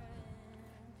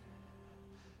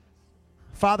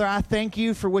 Father, I thank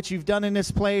you for what you've done in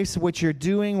this place, what you're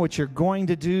doing, what you're going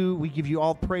to do. We give you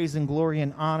all praise and glory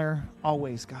and honor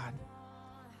always, God.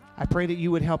 I pray that you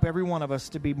would help every one of us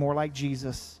to be more like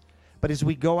Jesus. But as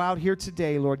we go out here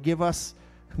today, Lord, give us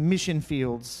mission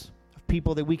fields of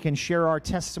people that we can share our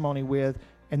testimony with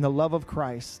in the love of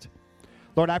Christ.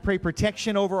 Lord, I pray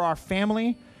protection over our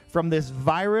family from this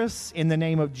virus in the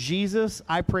name of Jesus.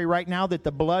 I pray right now that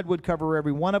the blood would cover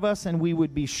every one of us and we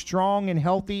would be strong and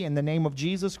healthy in the name of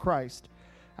Jesus Christ.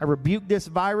 I rebuke this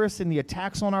virus and the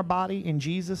attacks on our body in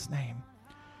Jesus' name.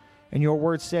 And your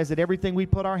word says that everything we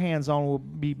put our hands on will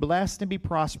be blessed and be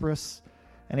prosperous,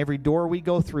 and every door we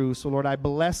go through. So, Lord, I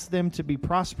bless them to be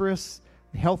prosperous,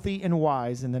 healthy, and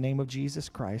wise in the name of Jesus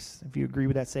Christ. If you agree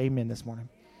with that, say amen this morning.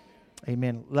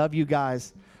 Amen. Love you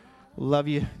guys. Love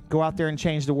you. Go out there and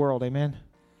change the world. Amen.